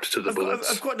adapt to the bullets.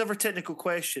 I've got another technical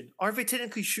question. Are they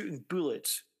technically shooting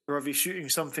bullets, or are they shooting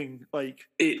something like...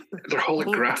 They're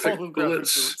holographic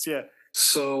bullets. Yeah.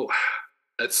 So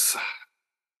it's...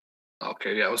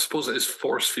 Okay, yeah, I suppose it is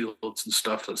force fields and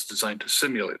stuff that's designed to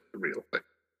simulate the real thing.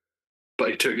 But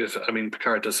he took it,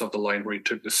 Picard does have the line where he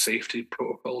took the safety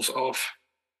protocols off.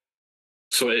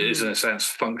 So it is, in a sense,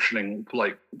 functioning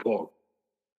like what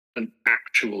an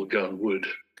actual gun would.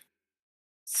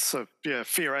 So, yeah,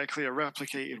 theoretically a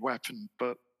replicated weapon,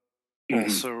 but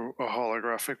also a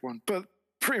holographic one. But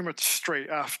pretty much straight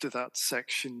after that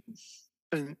section,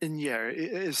 and yeah, it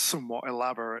is somewhat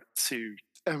elaborate to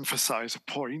emphasize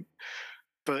a point,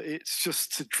 but it's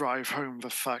just to drive home the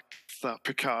fact that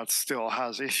Picard still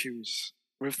has issues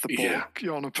with the Borg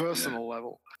on a personal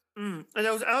level. And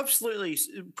I would absolutely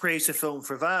praise the film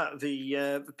for that.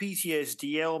 The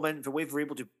PTSD element, the way they're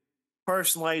able to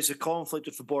personalize the conflict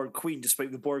with the Borg Queen,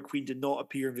 despite the Borg Queen did not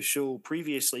appear in the show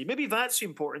previously. Maybe that's the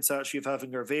importance actually of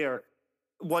having her there.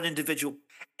 One individual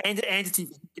entity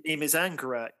the name is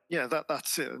Ankarat. Yeah,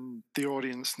 that's it. And the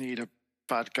audience need a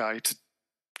bad guy to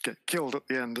get killed at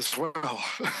the end as well.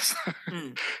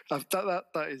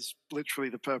 That is literally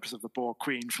the purpose of the Borg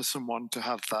Queen, for someone to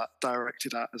have that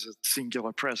directed at as a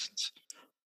singular presence.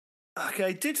 Okay,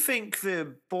 I did think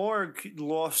the Borg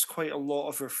lost quite a lot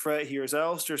of their threat here. As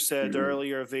Alistair said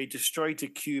earlier, they destroyed the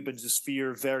cube and the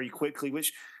sphere very quickly,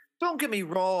 which, don't get me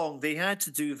wrong, they had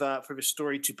to do that for the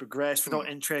story to progress. We're not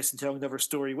interested in telling another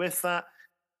story with that.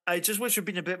 I just wish there'd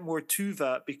been a bit more to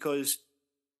that, because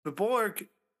the Borg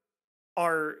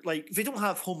are, like, they don't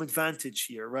have home advantage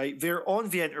here, right? They're on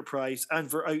the Enterprise and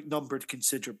they're outnumbered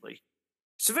considerably.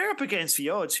 So they're up against the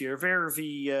odds here. They're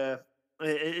the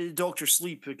Dr.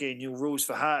 Sleep again, Rose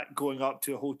the Hat, going up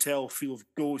to a hotel full of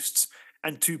ghosts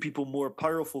and two people more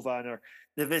powerful than her.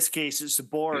 In this case, it's the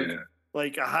Borg,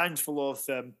 like a handful of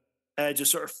them,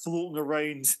 just sort of floating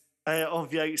around on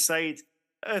the outside.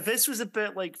 This was a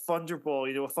bit like Thunderball.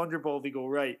 A Thunderball, they go,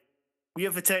 right, we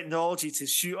have the technology to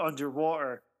shoot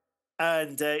underwater,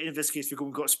 and in this case,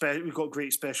 we've got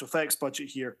great special effects budget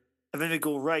here. And then they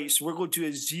go, right, so we're going to do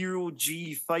a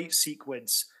 0G fight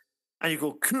sequence. And you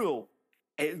go, cool.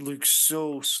 It looks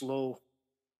so slow.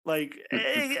 Like,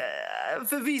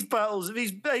 for these battles,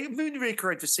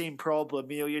 Moonraker had the same problem.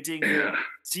 You're doing the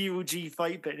 0G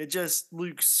fight bit, and it just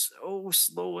looks so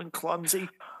slow and clumsy.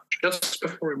 Just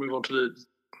before we move on to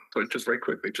just very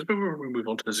quickly, just before we move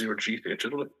on to the 0G thing, I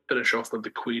just want to finish off with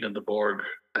the Queen and the Borg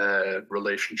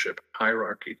relationship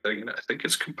hierarchy thing. And I think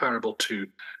it's comparable to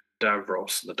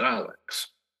Davros and the Daleks,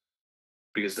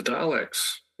 because the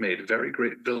Daleks made very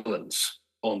great villains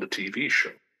on the TV show.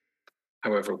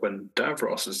 However, when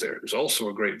Davros is there, who's also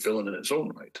a great villain in his own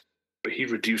right, but he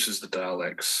reduces the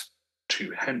Daleks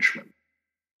to henchmen.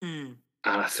 And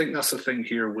I think that's the thing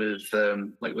here with,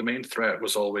 like, the main threat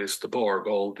was always the Borg,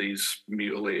 all these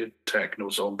mutilated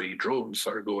techno-zombie drones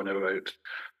that are going about.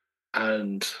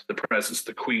 And the presence of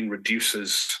the Queen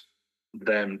reduces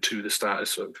them to the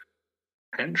status of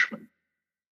henchmen.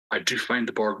 I do find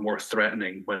the Borg more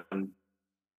threatening when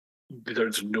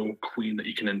there's no Queen that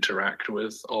you can interact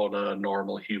with on a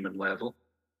normal human level.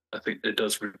 I think it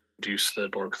does reduce the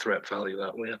Borg threat value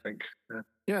that way, I think.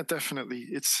 Yeah, definitely.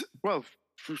 It's, well,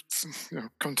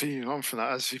 continuing on from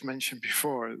that, as you've mentioned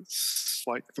before, it's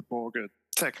like the Borg are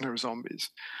techno-zombies.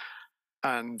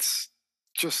 And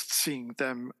just seeing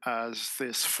them as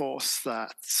this force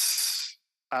that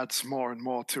adds more and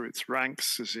more to its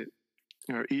ranks as it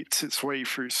eats its way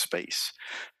through space.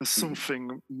 There's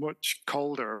something much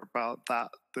colder about that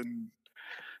than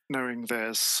knowing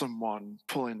there's someone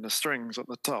pulling the strings at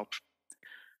the top.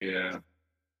 Yeah.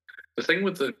 The thing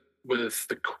with the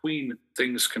Queen,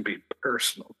 things can be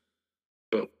personal,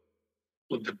 but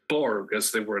with the Borg,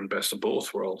 as they were in Best of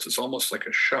Both Worlds, it's almost like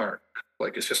a shark.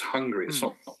 Like, it's just hungry. It's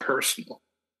not personal.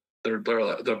 The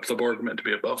Borg are meant to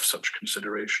be above such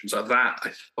considerations. That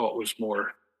I thought was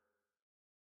more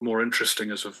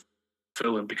interesting as a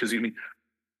villain, because you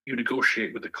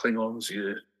negotiate with the Klingons,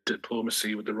 you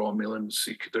diplomacy with the Romulans.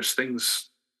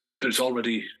 There's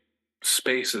already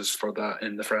spaces for that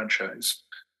in the franchise.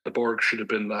 The Borg should have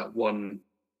been that one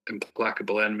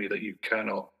implacable enemy that you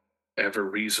cannot ever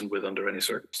reason with under any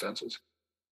circumstances.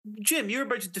 Jim, you're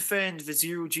about to defend the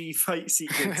 0G fight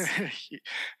sequence.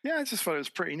 Yeah, I just thought it was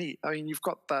pretty neat. I mean, you've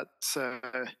got that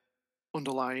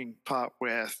underlying part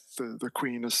where the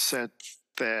Queen has said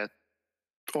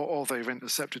or they've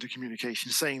intercepted a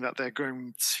communication saying that they're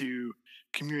going to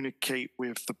communicate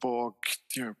with the Borg,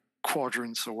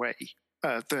 quadrants away.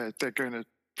 They're going to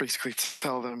basically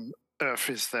tell them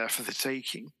Earth is there for the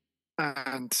taking.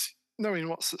 And knowing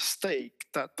what's at stake,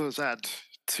 that does add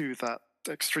to that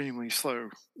extremely slow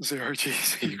 0G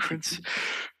sequence.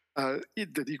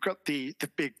 You've got the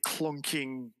big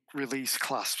clunking release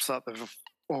clasps that they've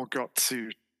all got to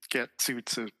get to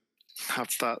have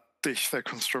that dish they're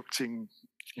constructing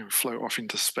float off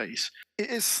into space.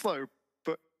 It is slow,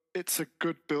 but it's a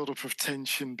good build-up of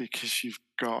tension because you've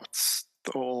got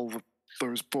all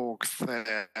those Borg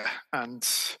there, and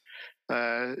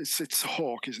it's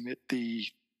Hawk, isn't it? The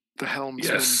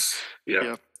helmsman, yes,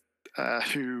 yeah.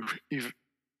 Who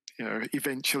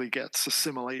eventually gets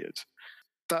assimilated.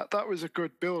 That was a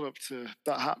good build-up to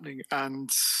that happening, and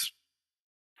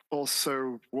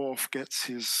also Worf gets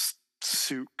his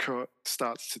suit cut,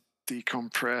 starts to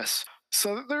decompress.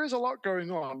 So there is a lot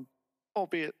going on,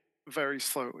 albeit very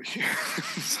slowly.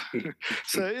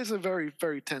 So it is a very,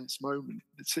 very tense moment.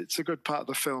 It's a good part of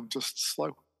the film, just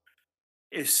slow.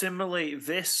 Assimilate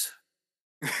this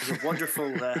There's a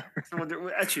wonderful,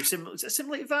 actually,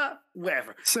 simulate that?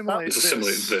 Whatever. Simulate It's a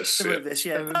simulate this. Simulate this,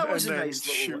 yeah. And, that was and a then nice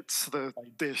little... shoots the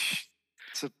dish.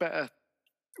 It's a better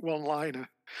one-liner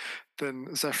than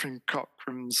Zephyrin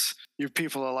Cochrane's "You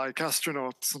people are like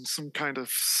astronauts on some kind of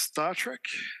Star Trek."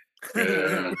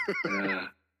 Yeah.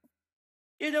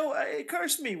 You know, it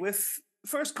occurs to me, with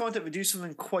First Contact, we do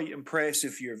something quite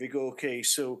impressive here. We go, okay,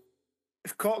 so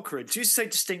if Cochrane, two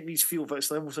distinct these feel, but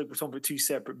it's almost like we're talking about two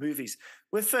separate movies.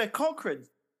 With Cochrane,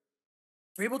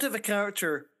 we're able to have a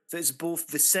character that is both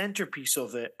the centerpiece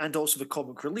of it and also the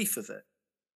comic relief of it.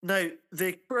 Now,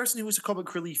 the person who was the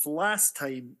comic relief last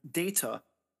time, Data,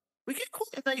 we get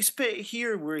quite a nice bit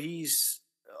here where he's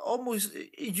almost,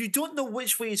 you don't know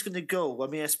which way he's going to go. I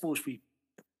mean, I suppose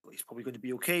he's probably going to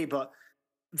be okay, but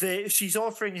she's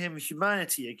offering him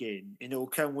humanity again. You know,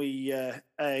 can we,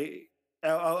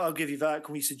 I'll give you that.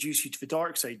 Can we seduce you to the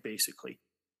dark side, basically?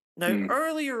 Now,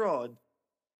 earlier on,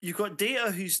 you've got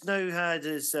Data, who's now had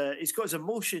he's got his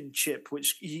emotion chip,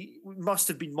 which he must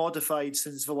have been modified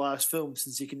since the last film,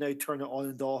 since he can now turn it on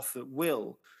and off at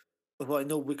will. Well, I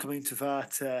know we're coming to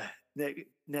that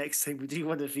next time we do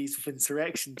one of these with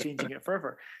Insurrection, changing it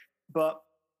further. But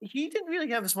he didn't really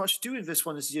have as much to do with this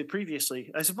one as he did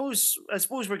previously. I suppose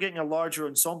we're getting a larger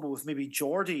ensemble with maybe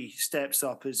Geordie steps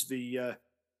up as the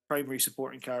primary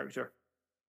supporting character.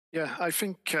 Yeah, I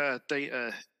think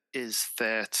Data is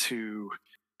there to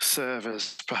serve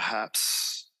as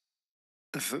perhaps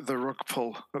the rug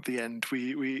pull at the end.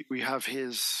 We have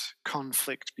his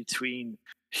conflict between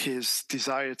his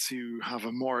desire to have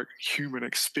a more human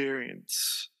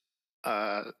experience,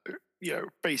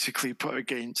 basically put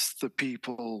against the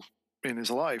people in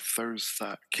his life, those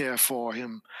that care for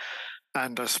him,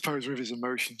 and I suppose with his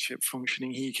emotion chip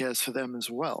functioning, he cares for them as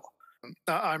well.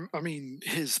 I mean,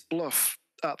 his bluff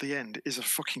at the end is a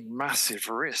fucking massive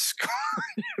risk.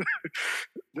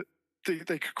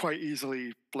 They could quite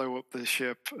easily blow up the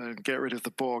ship and get rid of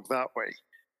the Borg that way.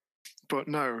 But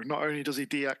no, not only does he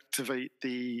deactivate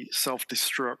the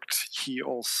self-destruct, he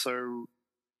also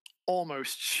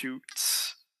almost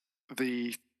shoots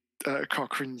the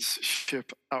Cochrane's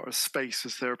ship out of space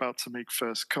as they're about to make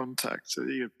first contact. So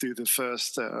you do the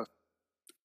first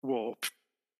warp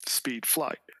speed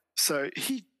flight. So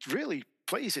he really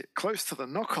plays it close to the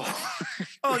knuckle.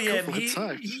 Oh yeah,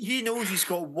 he knows he's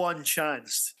got one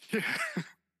chance. Yeah.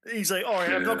 He's like, all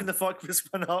right, I'm not going to fuck this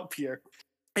one up here.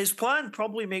 His plan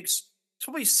probably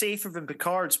safer than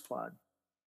Picard's plan.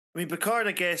 I mean, Picard,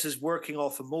 I guess, is working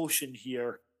off emotion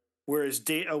here, whereas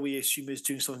Data, we assume, is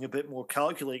doing something a bit more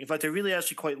calculating. In fact, I really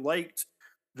actually quite liked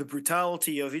the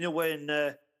brutality of,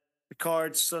 when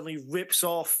Picard suddenly rips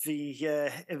off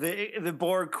the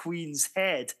Borg Queen's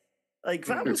head. Like,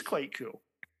 that was quite cool.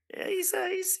 Yeah,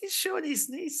 he's showing he's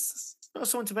not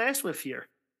someone to mess with here.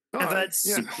 And that's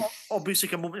obviously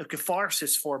like a moment of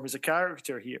catharsis for him as a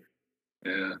character here.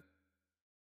 Yeah.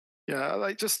 Yeah,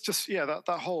 like just that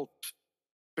whole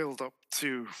build up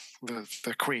to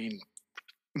the Queen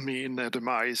meeting their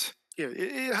demise. Yeah,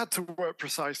 it had to work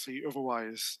precisely,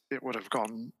 otherwise it would have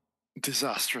gone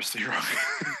disastrously wrong.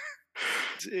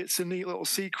 It's a neat little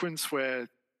sequence where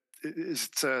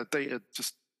Data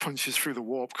just punches through the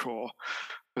warp core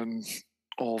and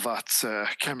all that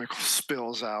chemical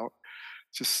spills out,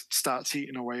 just starts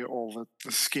eating away at all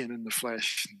the skin and the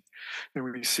flesh. And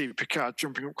then we see Picard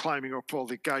climbing up all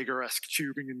the Geiger-esque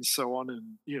tubing and so on,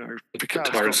 and,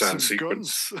 Picard's got some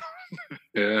sequence. guns.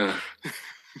 Yeah.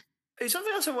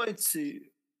 Something else I wanted to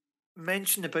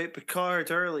mention about Picard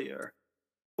earlier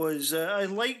was I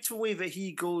liked the way that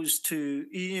he goes to,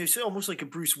 it's almost like a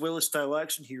Bruce Willis style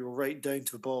action hero, right down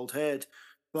to the bald head.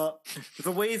 But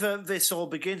the way that this all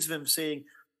begins with him saying,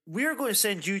 we're going to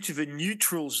send you to the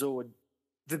neutral zone,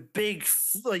 the big,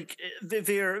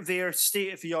 their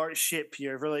state-of-the-art ship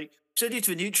here. We're like, send you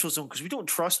to the neutral zone because we don't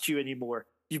trust you anymore.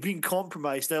 You've been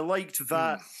compromised. I liked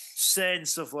that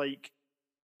sense of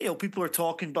people are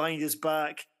talking behind his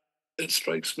back. It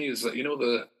strikes me as that,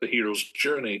 the hero's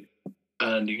journey,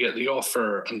 and you get the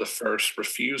offer and the first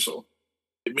refusal.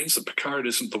 It means that Picard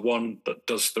isn't the one that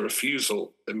does the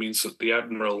refusal. It means that the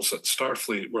admirals at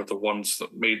Starfleet were the ones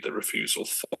that made the refusal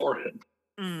for him.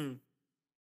 Mm.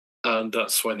 And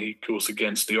that's when he goes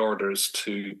against the orders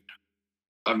to...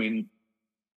 I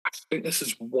think this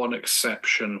is one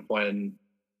exception when...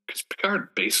 Because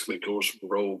Picard basically goes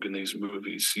rogue in these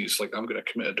movies. He's like, I'm going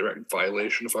to commit a direct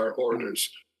violation of our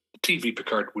orders. The TV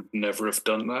Picard would never have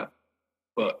done that.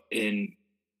 But in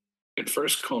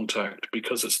First Contact,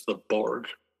 because it's the Borg,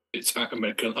 it's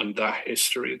and that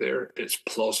history there, it's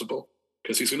plausible.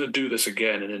 Because he's going to do this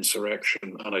again in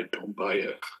Insurrection, and I don't buy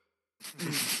it.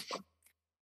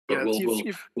 But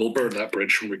Yeah, we'll burn that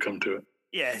bridge when we come to it.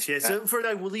 Yes. So for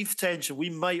now, we'll leave tension. We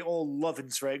might all love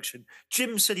Insurrection.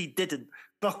 Jim said he didn't,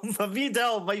 but me and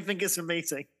Dal might think it's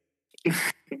amazing.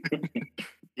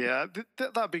 Yeah,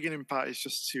 that beginning part is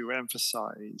just to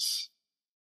emphasize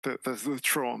the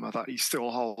trauma that he still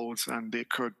holds, and it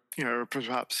could,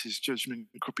 perhaps his judgment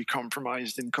could be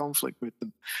compromised in conflict with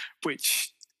them,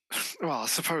 which, well, I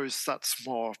suppose that's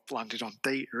more landed on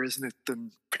Data, isn't it,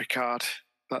 than Picard.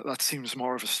 That seems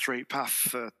more of a straight path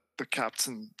for the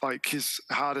captain. Like, his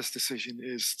hardest decision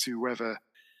is to whether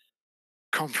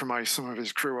compromise some of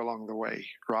his crew along the way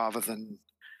rather than,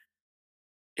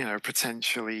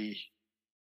 potentially,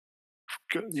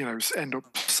 end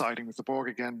up siding with the Borg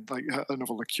again, like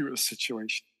another Locutus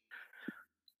situation.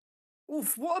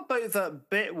 Oof, what about that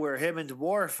bit where him and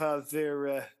Worf have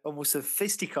their almost have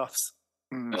fisticuffs?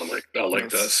 I like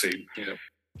that scene. Yeah.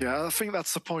 Yeah, I think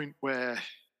that's the point where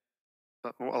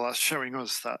that's showing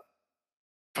us that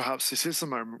perhaps this is the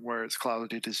moment where it's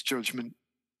clouded his judgment.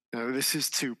 This is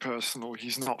too personal.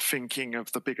 He's not thinking of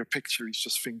the bigger picture. He's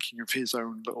just thinking of his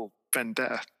own little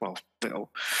vendetta. Well, little.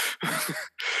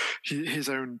 His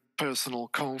own personal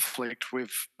conflict with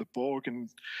the Borg. And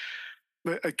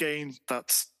again,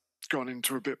 that's gone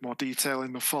into a bit more detail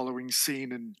in the following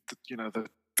scene in,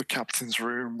 the captain's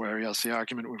room where he has the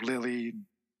argument with Lily and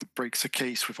breaks a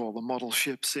case with all the model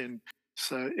ships in.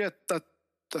 So, yeah,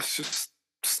 that's just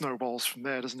snowballs from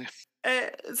there, doesn't it?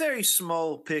 A very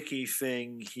small, picky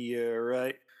thing here,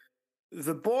 right?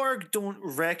 The Borg don't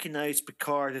recognize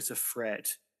Picard as a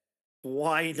threat.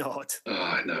 Why not? Oh,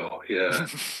 I know, yeah.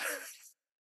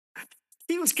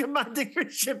 He was commanding your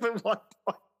ship at one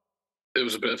point. It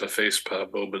was a bit of a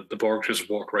facepalm moment. The Borg just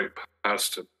walk right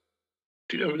past him.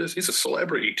 Do you know who this? He's a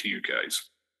celebrity to you guys.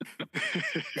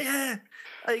 Yeah,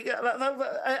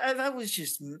 that was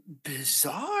just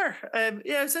bizarre.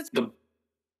 The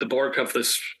Borg have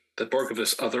this. The Borg have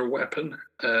this other weapon.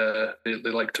 They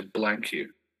like to blank you.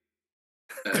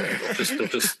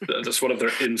 That's one of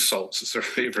their insults. It's their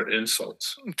favorite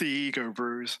insults. The ego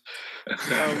bruise.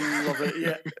 I love it.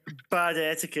 Yeah, bad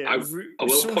etiquette. I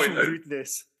will point out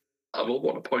rudeness. I will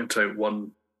want to point out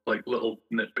one little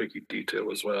nitpicky detail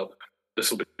as well. This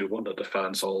will be one that the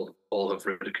fans all have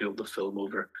ridiculed the film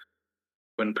over.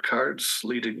 When Picard's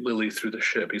leading Lily through the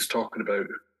ship, he's talking about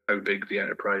how big the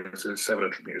Enterprise is,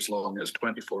 700 meters long, has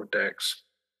 24 decks.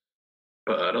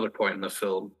 But at another point in the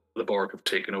film, the Borg have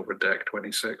taken over deck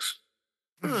 26.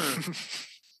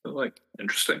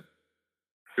 Interesting.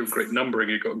 Great numbering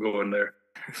you got going there.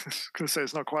 I was going to say,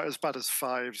 it's not quite as bad as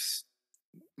Five's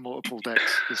multiple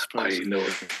decks, I suppose. I know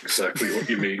exactly what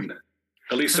you mean.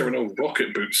 At least there were no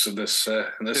rocket boots in this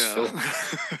film.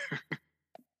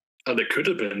 And it could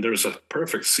have been. There was a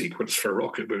perfect sequence for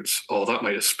rocket boots. Oh, that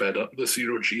might have sped up the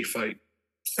zero-G fight.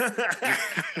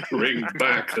 Bring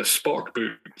back the Spock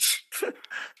boots.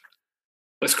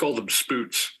 Let's call them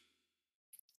spoots.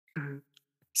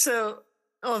 So,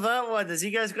 that one. Has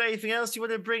you guys got anything else you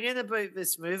want to bring in about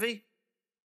this movie?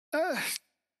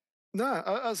 No,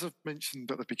 as I've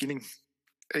mentioned at the beginning,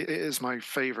 it is my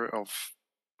favourite of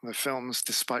the films,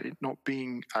 despite it not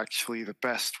being actually the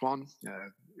best one.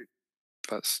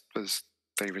 That's, as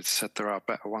David said, there are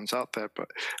better ones out there, but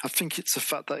I think it's the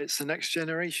fact that it's the next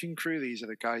generation crew. These are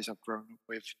the guys I've grown up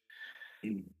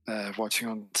with, watching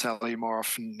on telly more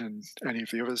often than any of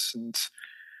the others. And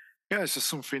yeah, it's just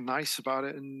something nice about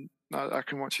it, and I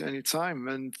can watch it any time.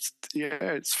 And yeah,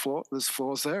 there's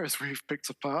flaws there, as we've picked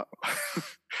apart.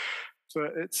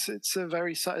 But it's a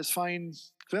very satisfying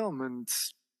film, and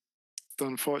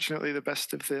unfortunately the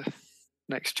best of the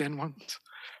next gen ones.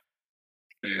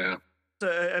 Yeah.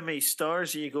 So how many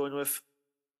stars are you going with?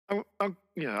 I'm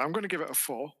going to give it a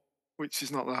 4, which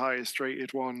is not the highest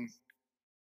rated one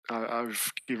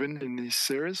I've given in this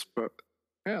series, but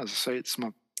yeah, as I say,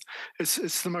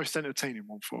 it's the most entertaining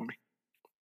one for me.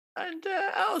 And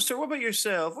Alistair, what about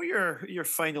yourself? What are your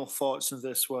final thoughts on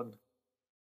this one?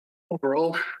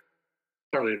 Overall,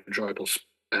 fairly enjoyable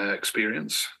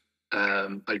experience.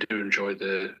 I do enjoy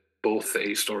both the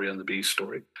A story and the B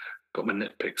story. Got my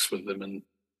nitpicks with them, and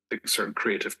I think certain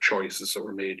creative choices that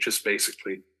were made, just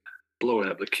basically blowing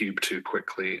up the cube too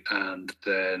quickly, and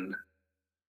then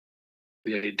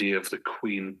the idea of the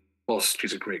Queen, whilst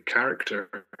she's a great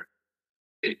character,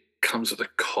 it comes at the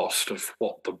cost of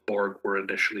what the Borg were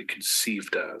initially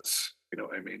conceived as. You know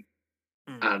what I mean?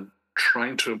 And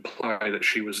trying to imply that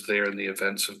she was there in the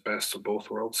events of Best of Both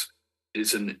Worlds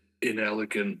is an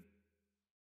inelegant,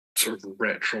 sort of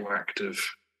retroactive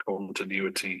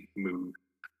continuity move.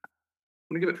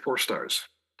 I'm going to give it 4 stars,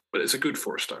 but it's a good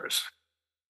 4 stars.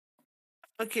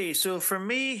 Okay, so for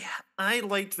me, I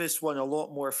liked this one a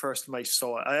lot more first time I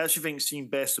saw it. I actually think seeing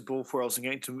Best of Both Worlds and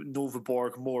getting to know the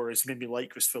Borg more has made me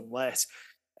like this film less.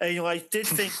 And, I did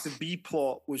think the B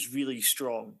plot was really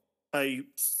strong. I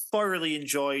thoroughly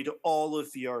enjoyed all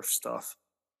of the Earth stuff.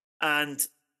 And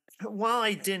while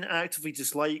I didn't actively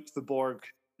dislike the Borg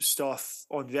stuff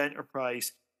on the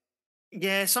Enterprise,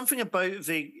 yeah, something about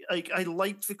I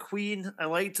liked the Queen, I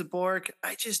liked the Borg.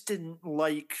 I just didn't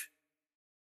like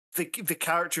the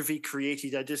character they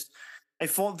created. I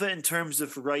thought that in terms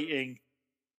of writing,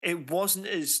 it wasn't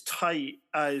as tight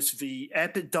as the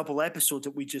double episode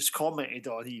that we just commented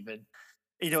on. Even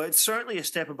it's certainly a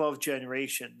step above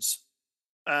Generations,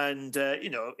 and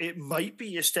it might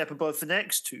be a step above the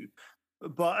next two,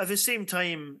 but at the same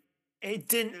time, it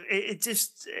didn't. It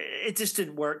just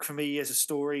didn't work for me as a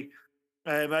story.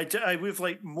 I would have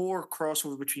liked more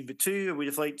crossover between the two. I would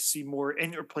have liked to see more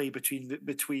interplay between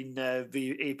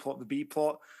the A plot and the B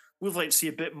plot. We'd have liked to see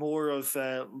a bit more of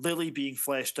Lily being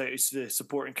fleshed out as the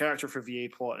supporting character for the A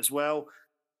plot as well.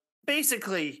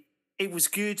 Basically, it was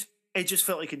good. It just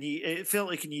felt like it felt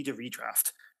like it needed a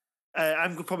redraft.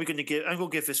 I'm probably going to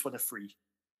give this one a 3.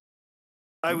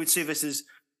 I would say this is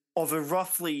of a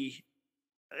roughly,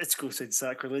 let's go sound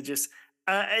sacrilegious.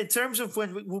 In terms of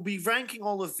when we'll be ranking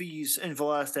all of these in the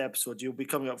last episode, you'll be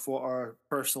coming up for what our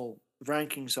personal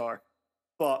rankings are.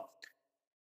 But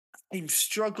I'm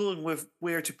struggling with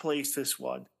where to place this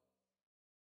one.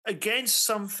 Against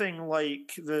something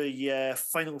like the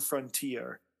Final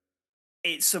Frontier,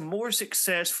 it's a more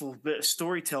successful bit of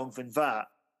storytelling than that.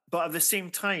 But at the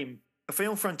same time, a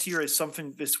Final Frontier is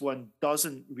something this one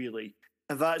doesn't really.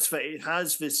 And that's that it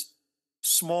has this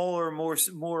smaller,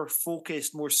 more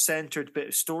focused, more centered bit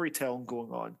of storytelling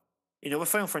going on. The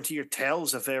Final Frontier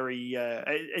tells a very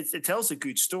it tells a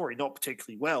good story, not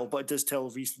particularly well, but it does tell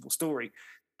a reasonable story.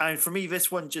 And for me,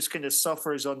 this one just kind of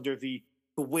suffers under the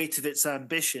weight of its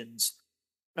ambitions,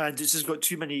 and it's just got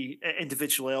too many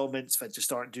individual elements that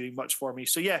just aren't doing much for me.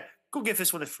 So yeah, go give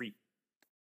this one a 3.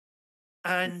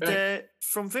 And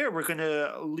from there, we're going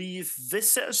to leave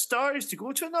this set of stars to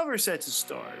go to another set of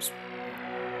stars.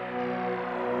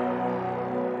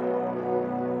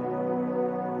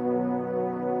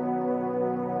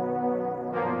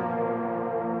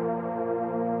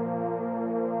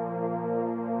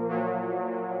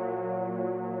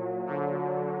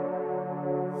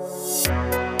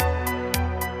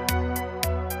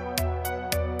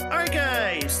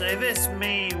 Now, this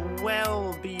may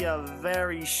well be a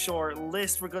very short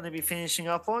list we're going to be finishing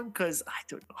up on because I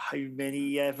don't know how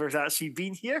many there's actually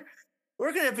been here.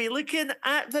 We're going to be looking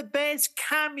at the best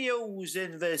cameos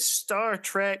in the Star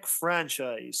Trek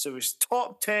franchise. So it's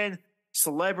top 10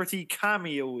 celebrity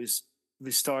cameos in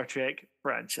the Star Trek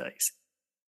franchise.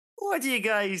 What do you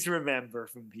guys remember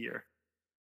from here?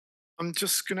 I'm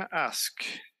just going to ask,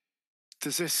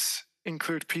 does this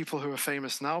include people who are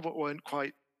famous now but weren't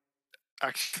quite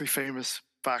actually famous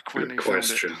back when they filmed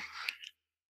it?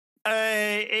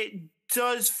 It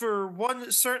does for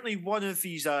certainly one of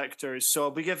these actors, so I'll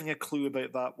be giving a clue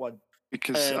about that one.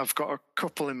 Because I've got a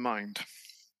couple in mind.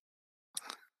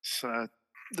 So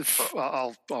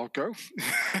I'll go.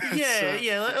 Yeah.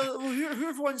 Who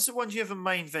are the ones you have in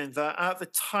mind then that at the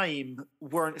time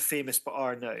weren't famous but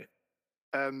are now?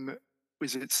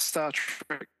 Was it Star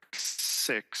Trek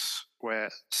 6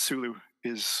 where Sulu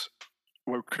is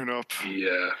woken up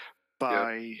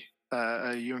by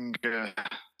a younger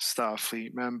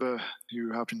Starfleet member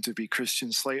who happened to be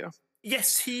Christian Slater?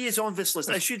 Yes, he is on this list.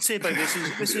 I should say about this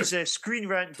is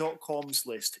ScreenRant.com's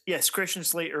list. Yes, Christian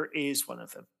Slater is one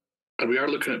of them. And we are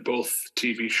looking at both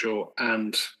TV show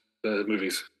and the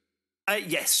movies.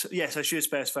 Yes, I should have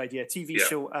specified. Yeah, TV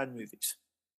show and movies.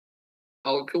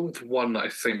 I'll go with one that I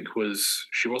think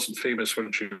she wasn't famous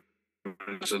when she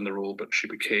was in the role, but she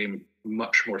became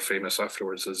much more famous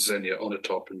afterwards as Xenia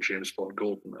Onatopp in James Bond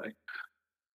GoldenEye.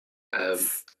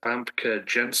 Famke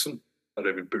Jensen. I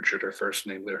don't even butchered her first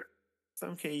name there.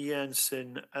 Famke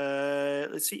Jensen.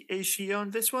 Let's see. Is she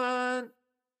on this one?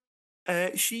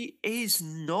 She is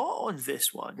not on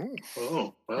this one. Ooh.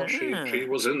 Oh, well, she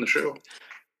was in the show.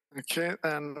 Okay,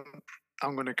 then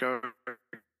I'm going to go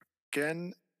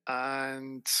again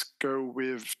and go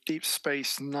with Deep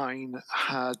Space Nine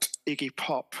had Iggy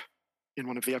Pop in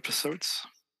one of the episodes.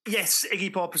 Yes,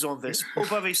 Iggy Pop is on this. Oh,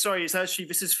 by the way, sorry,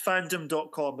 this is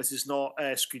fandom.com. This is not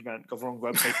Screen Rant. Got the wrong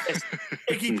website.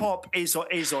 Iggy Pop is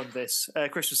on this.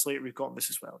 Christian Slater, we've got on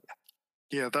this as well.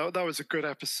 Yeah, that was a good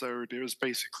episode. It was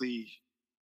basically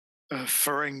a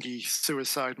Ferengi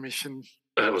suicide mission.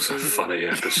 That was a funny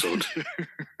episode.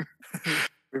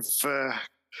 With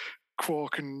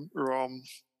Quark and Rom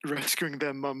rescuing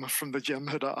their mum from the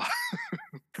Jem'Hadar.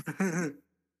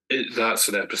 That's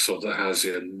an episode that has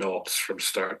you in knots from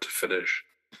start to finish.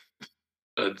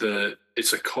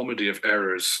 It's a comedy of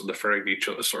errors, and the Fergie each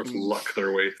other sort of luck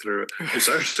their way through it.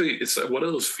 It's one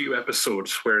of those few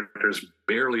episodes where there's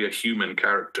barely a human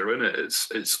character in it.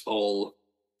 It's all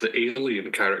the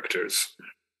alien characters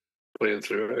playing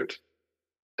throughout.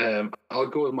 I'll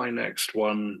go with my next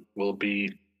one. Will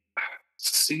be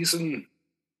season.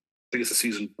 I think it's a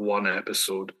season 1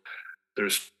 episode.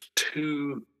 There's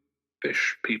 2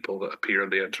 fish people that appear in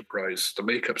the Enterprise. The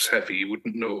makeup's heavy; you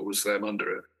wouldn't know it was them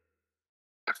under it.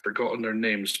 I've forgotten their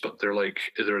names, but they're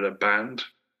in a band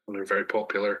and they're very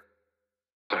popular.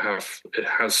 It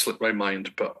has slipped my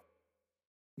mind, but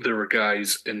there were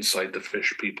guys inside the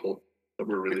fish people that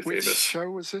were really Which famous. show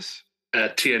was this?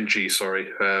 TNG,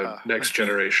 sorry, Next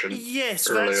Generation. Yes,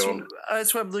 early that's, on.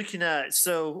 that's what I'm looking at.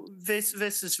 So this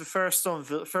is the first on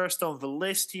the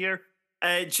list here.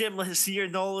 Jim, let's see your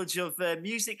knowledge of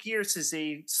music here. This is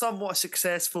a somewhat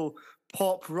successful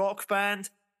pop rock band,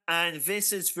 and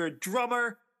this is their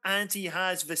drummer, and he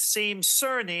has the same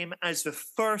surname as the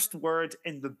first word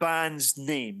in the band's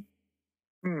name.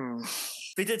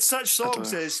 They did such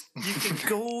songs as "You Can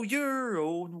Go Your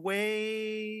Own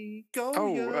Way,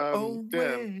 Go Your Own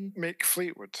Way." Mick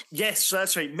Fleetwood. Yes,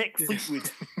 that's right, Mick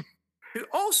Fleetwood, who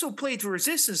also played the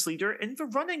Resistance leader in The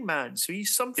Running Man. So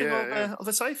he's something of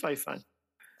a sci-fi fan.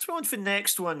 Let's go on to the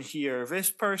next one here.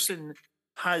 This person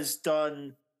has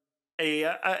done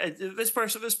this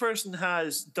person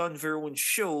has done their own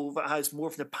show that has more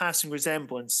than a passing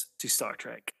resemblance to Star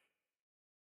Trek.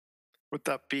 Would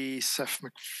that be Seth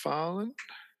MacFarlane?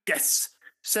 Yes.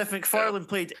 Seth MacFarlane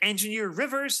played Engineer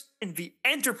Rivers in the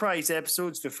Enterprise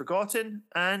episodes The Forgotten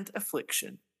and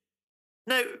Affliction.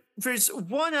 Now, there's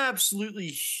one absolutely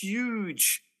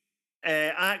huge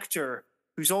actor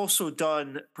who's also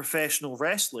done professional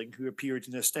wrestling who appeared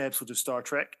in this episode of Star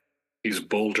Trek. He's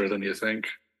bolder than you think.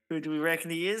 Who do we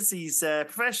reckon he is? He's a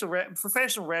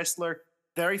professional wrestler,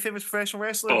 very famous professional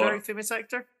wrestler, very famous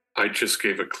actor. I just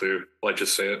gave a clue. I'll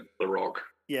just say it, The Rock.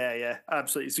 Yeah,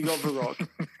 absolutely. So you got The Rock.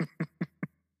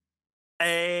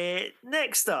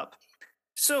 Next up.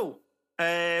 So,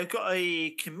 we've got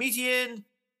a comedian.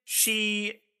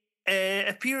 She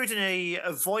appeared in a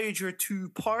Voyager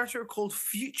 2-parter called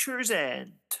Future's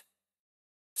End.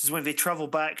 This is when they travel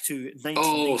back to 1996.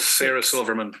 Oh, Sarah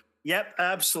Silverman. Yep,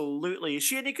 absolutely. Is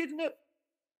she any good in it?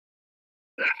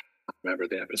 I remember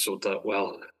the episode that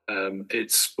well.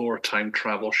 It's more time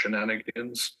travel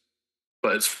shenanigans,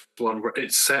 but it's one where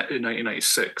it's set in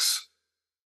 1996,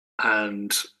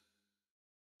 and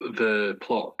the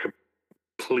plot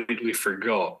completely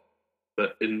forgot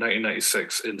that in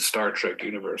 1996 in Star Trek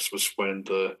universe was when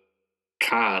the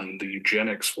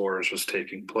eugenics wars was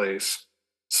taking place.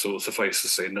 So suffice to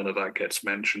say, none of that gets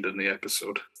mentioned in the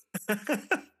episode.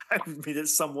 I've made it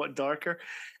somewhat darker.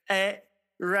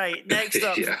 Right, next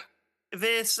up. Yeah.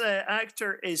 This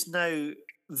actor is now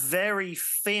very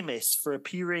famous for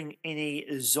appearing in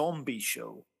a zombie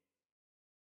show.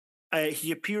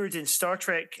 He appeared in Star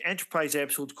Trek Enterprise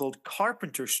episode called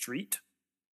Carpenter Street.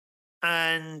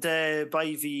 And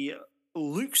by the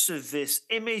looks of this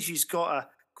image, he's got a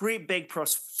great big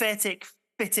prosthetic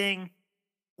fitting.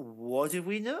 What do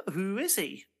we know? Who is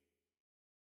he?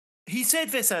 He said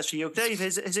this actually, okay,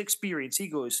 his experience. He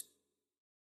goes,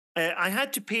 I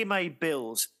had to pay my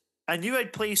bills. I knew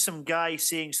I'd play some guy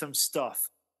saying some stuff.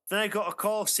 Then I got a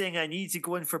call saying I need to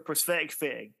go in for prosthetic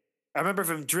fitting. I remember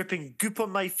them dripping goop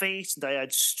on my face, and I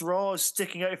had straws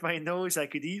sticking out of my nose. I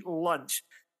couldn't eat lunch,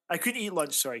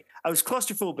 sorry. I was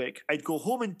claustrophobic. I'd go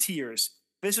home in tears.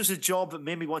 This was a job that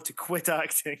made me want to quit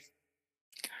acting.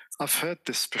 I've heard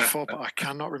this before, but I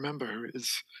cannot remember who it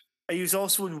is. He was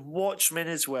also in Watchmen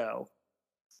as well.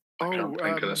 I can't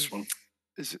think of this one.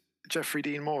 Is it Jeffrey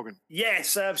Dean Morgan?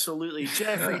 Yes, absolutely.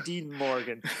 Jeffrey Dean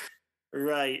Morgan.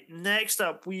 Right. Next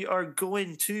up, we are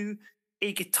going to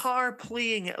a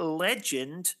guitar-playing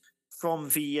legend from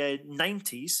the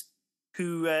 90s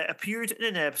who appeared in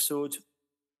an episode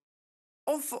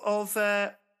of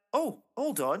oh,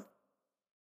 hold on.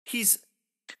 He's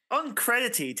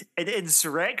uncredited in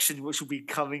Insurrection, which will be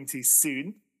coming to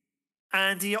soon.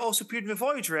 And he also appeared in the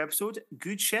Voyager episode,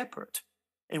 Good Shepherd,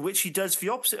 in which he does the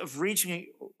opposite of raging.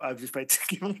 I was about to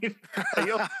give him.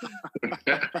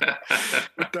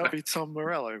 Would that be Tom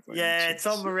Morello? Yeah,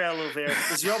 Tom Morello there.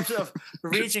 It's the opposite of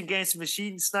raging against the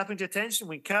machine, snapping to attention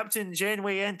when Captain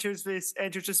Janeway enters the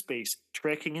space,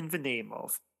 trekking in the name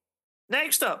of.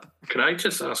 Next up. Can I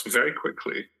just ask very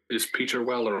quickly, is Peter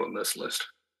Weller on this list?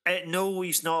 No,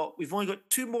 he's not. We've only got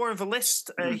 2 more on the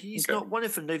list. He's not one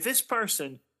of them. Now, this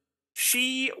person,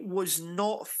 she was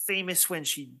not famous when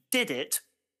she did it,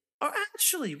 Or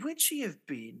actually, would she have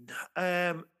been?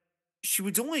 She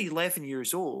was only 11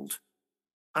 years old.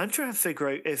 I'm trying to figure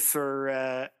out if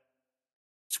her.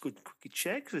 Let's go quickly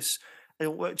check this. I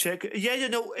don't want to check. Yeah, you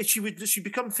know, she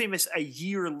become famous a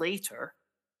year later.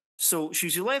 So she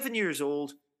was 11 years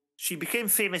old. She became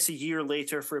famous a year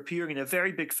later for appearing in a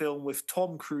very big film with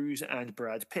Tom Cruise and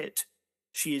Brad Pitt.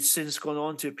 She has since gone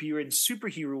on to appear in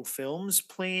superhero films,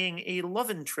 playing a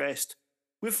love interest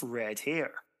with red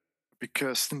hair.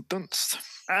 Kirsten Dunst.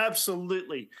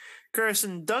 Absolutely.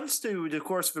 Kirsten Dunst, who, of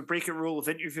course, of a breakout role of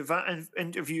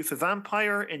Interview for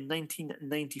Vampire in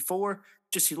 1994,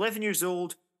 just 11 years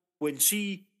old, when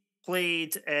she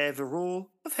played the role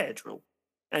of Hedril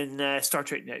in Star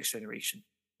Trek Next Generation.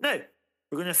 Now,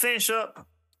 we're going to finish up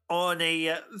on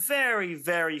a very,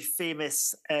 very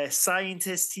famous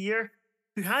scientist here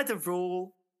who had a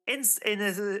role in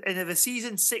the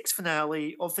season 6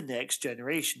 finale of The Next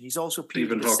Generation. He's also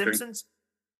appeared in The Simpsons.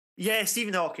 Yeah,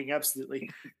 Stephen Hawking, absolutely.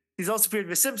 He's also appeared in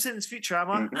The Simpsons,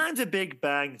 Futurama, and The Big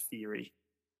Bang Theory.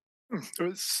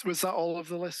 Was that all of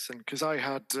the lists? Because I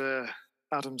had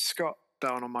Adam Scott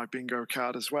down on my bingo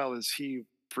card as well, as he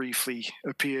briefly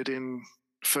appeared in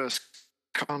First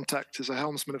Contact as a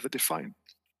helmsman of the Defiant.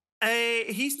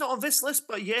 He's not on this list,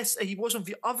 but yes, he was on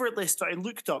the other list that I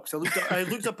looked up. So I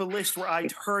looked up a list where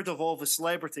I'd heard of all the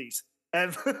celebrities.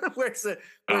 Where's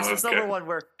this other one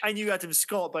where I knew Adam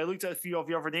Scott, but I looked at a few of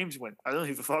the other names and went, I don't know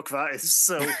who the fuck that is.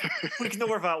 So we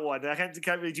ignore that one. I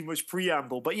can't really do much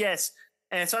preamble. But yes,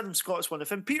 it's Adam Scott's one of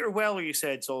them. Peter Weller, you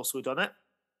said, has also done it.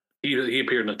 He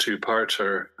appeared in a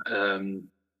two-parter,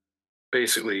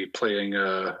 basically playing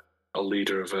a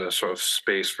leader of a sort of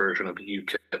space version of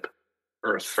UKIP,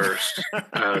 Earth First.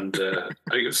 And I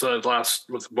think it's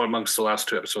one amongst the last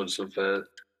 2 episodes of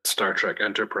Star Trek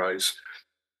Enterprise.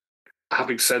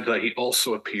 Having said that, he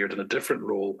also appeared in a different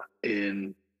role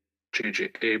in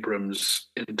J.J. Abrams'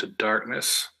 Into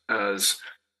Darkness as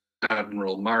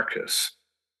Admiral Marcus.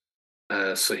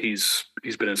 So he's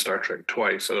been in Star Trek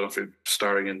twice. I don't know if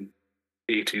starring in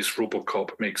 80s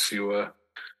RoboCop makes you a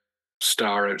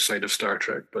star outside of Star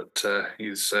Trek, but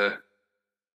he's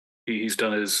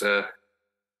done his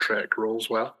Trek roles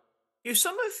well. You know,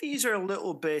 some of these are a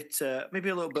little bit, maybe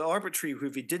a little bit arbitrary who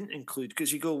they didn't include,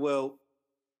 because you go, well,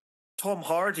 Tom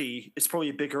Hardy is probably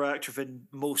a bigger actor than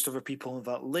most other people on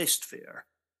that list there.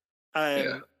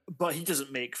 But he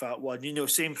doesn't make that one. You know,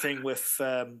 same thing with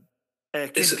Kim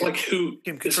It's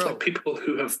like people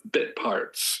who have bit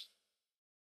parts,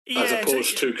 as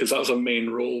opposed to, because that was a main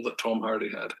role that Tom Hardy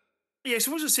had. Yeah,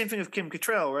 so it was the same thing with Kim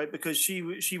Cattrall, right? Because she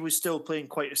was still playing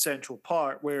quite a central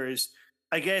part, whereas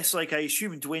I guess, like, I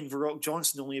assume Dwayne "The Rock"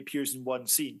 Johnson only appears in one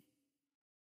scene.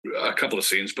 A couple of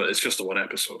scenes, but it's just the one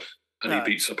episode. And he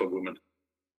beats up a woman.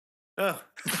 Oh.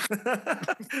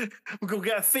 We'll go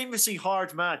get a famously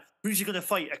hard man. Who's he going to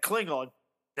fight? A Klingon?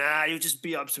 Nah, he'll just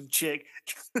beat up some chick.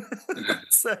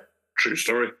 True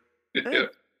story. Yeah.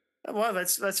 Well, that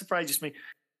surprises me.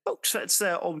 Folks, that's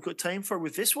all we've got time for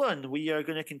with this one. We are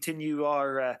going to continue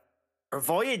our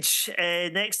voyage.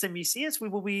 Next time you see us,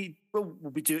 we'll be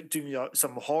doing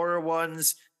some horror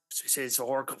ones. So it says a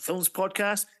Horror Films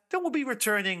podcast. Then we'll be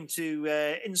returning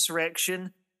to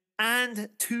Insurrection and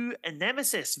to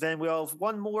Nemesis. Then we'll have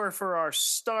one more for our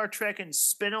Star Trek and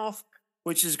spin-off,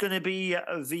 which is going to be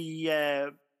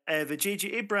the J.J.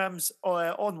 Abrams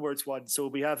onwards one. So we'll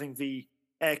be having the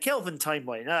Kelvin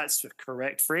timeline. That's the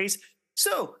correct phrase.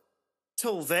 So,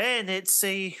 till then, it's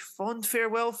a fond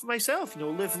farewell for myself. You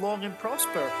know, live long and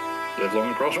prosper. Live long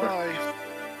and prosper. Bye.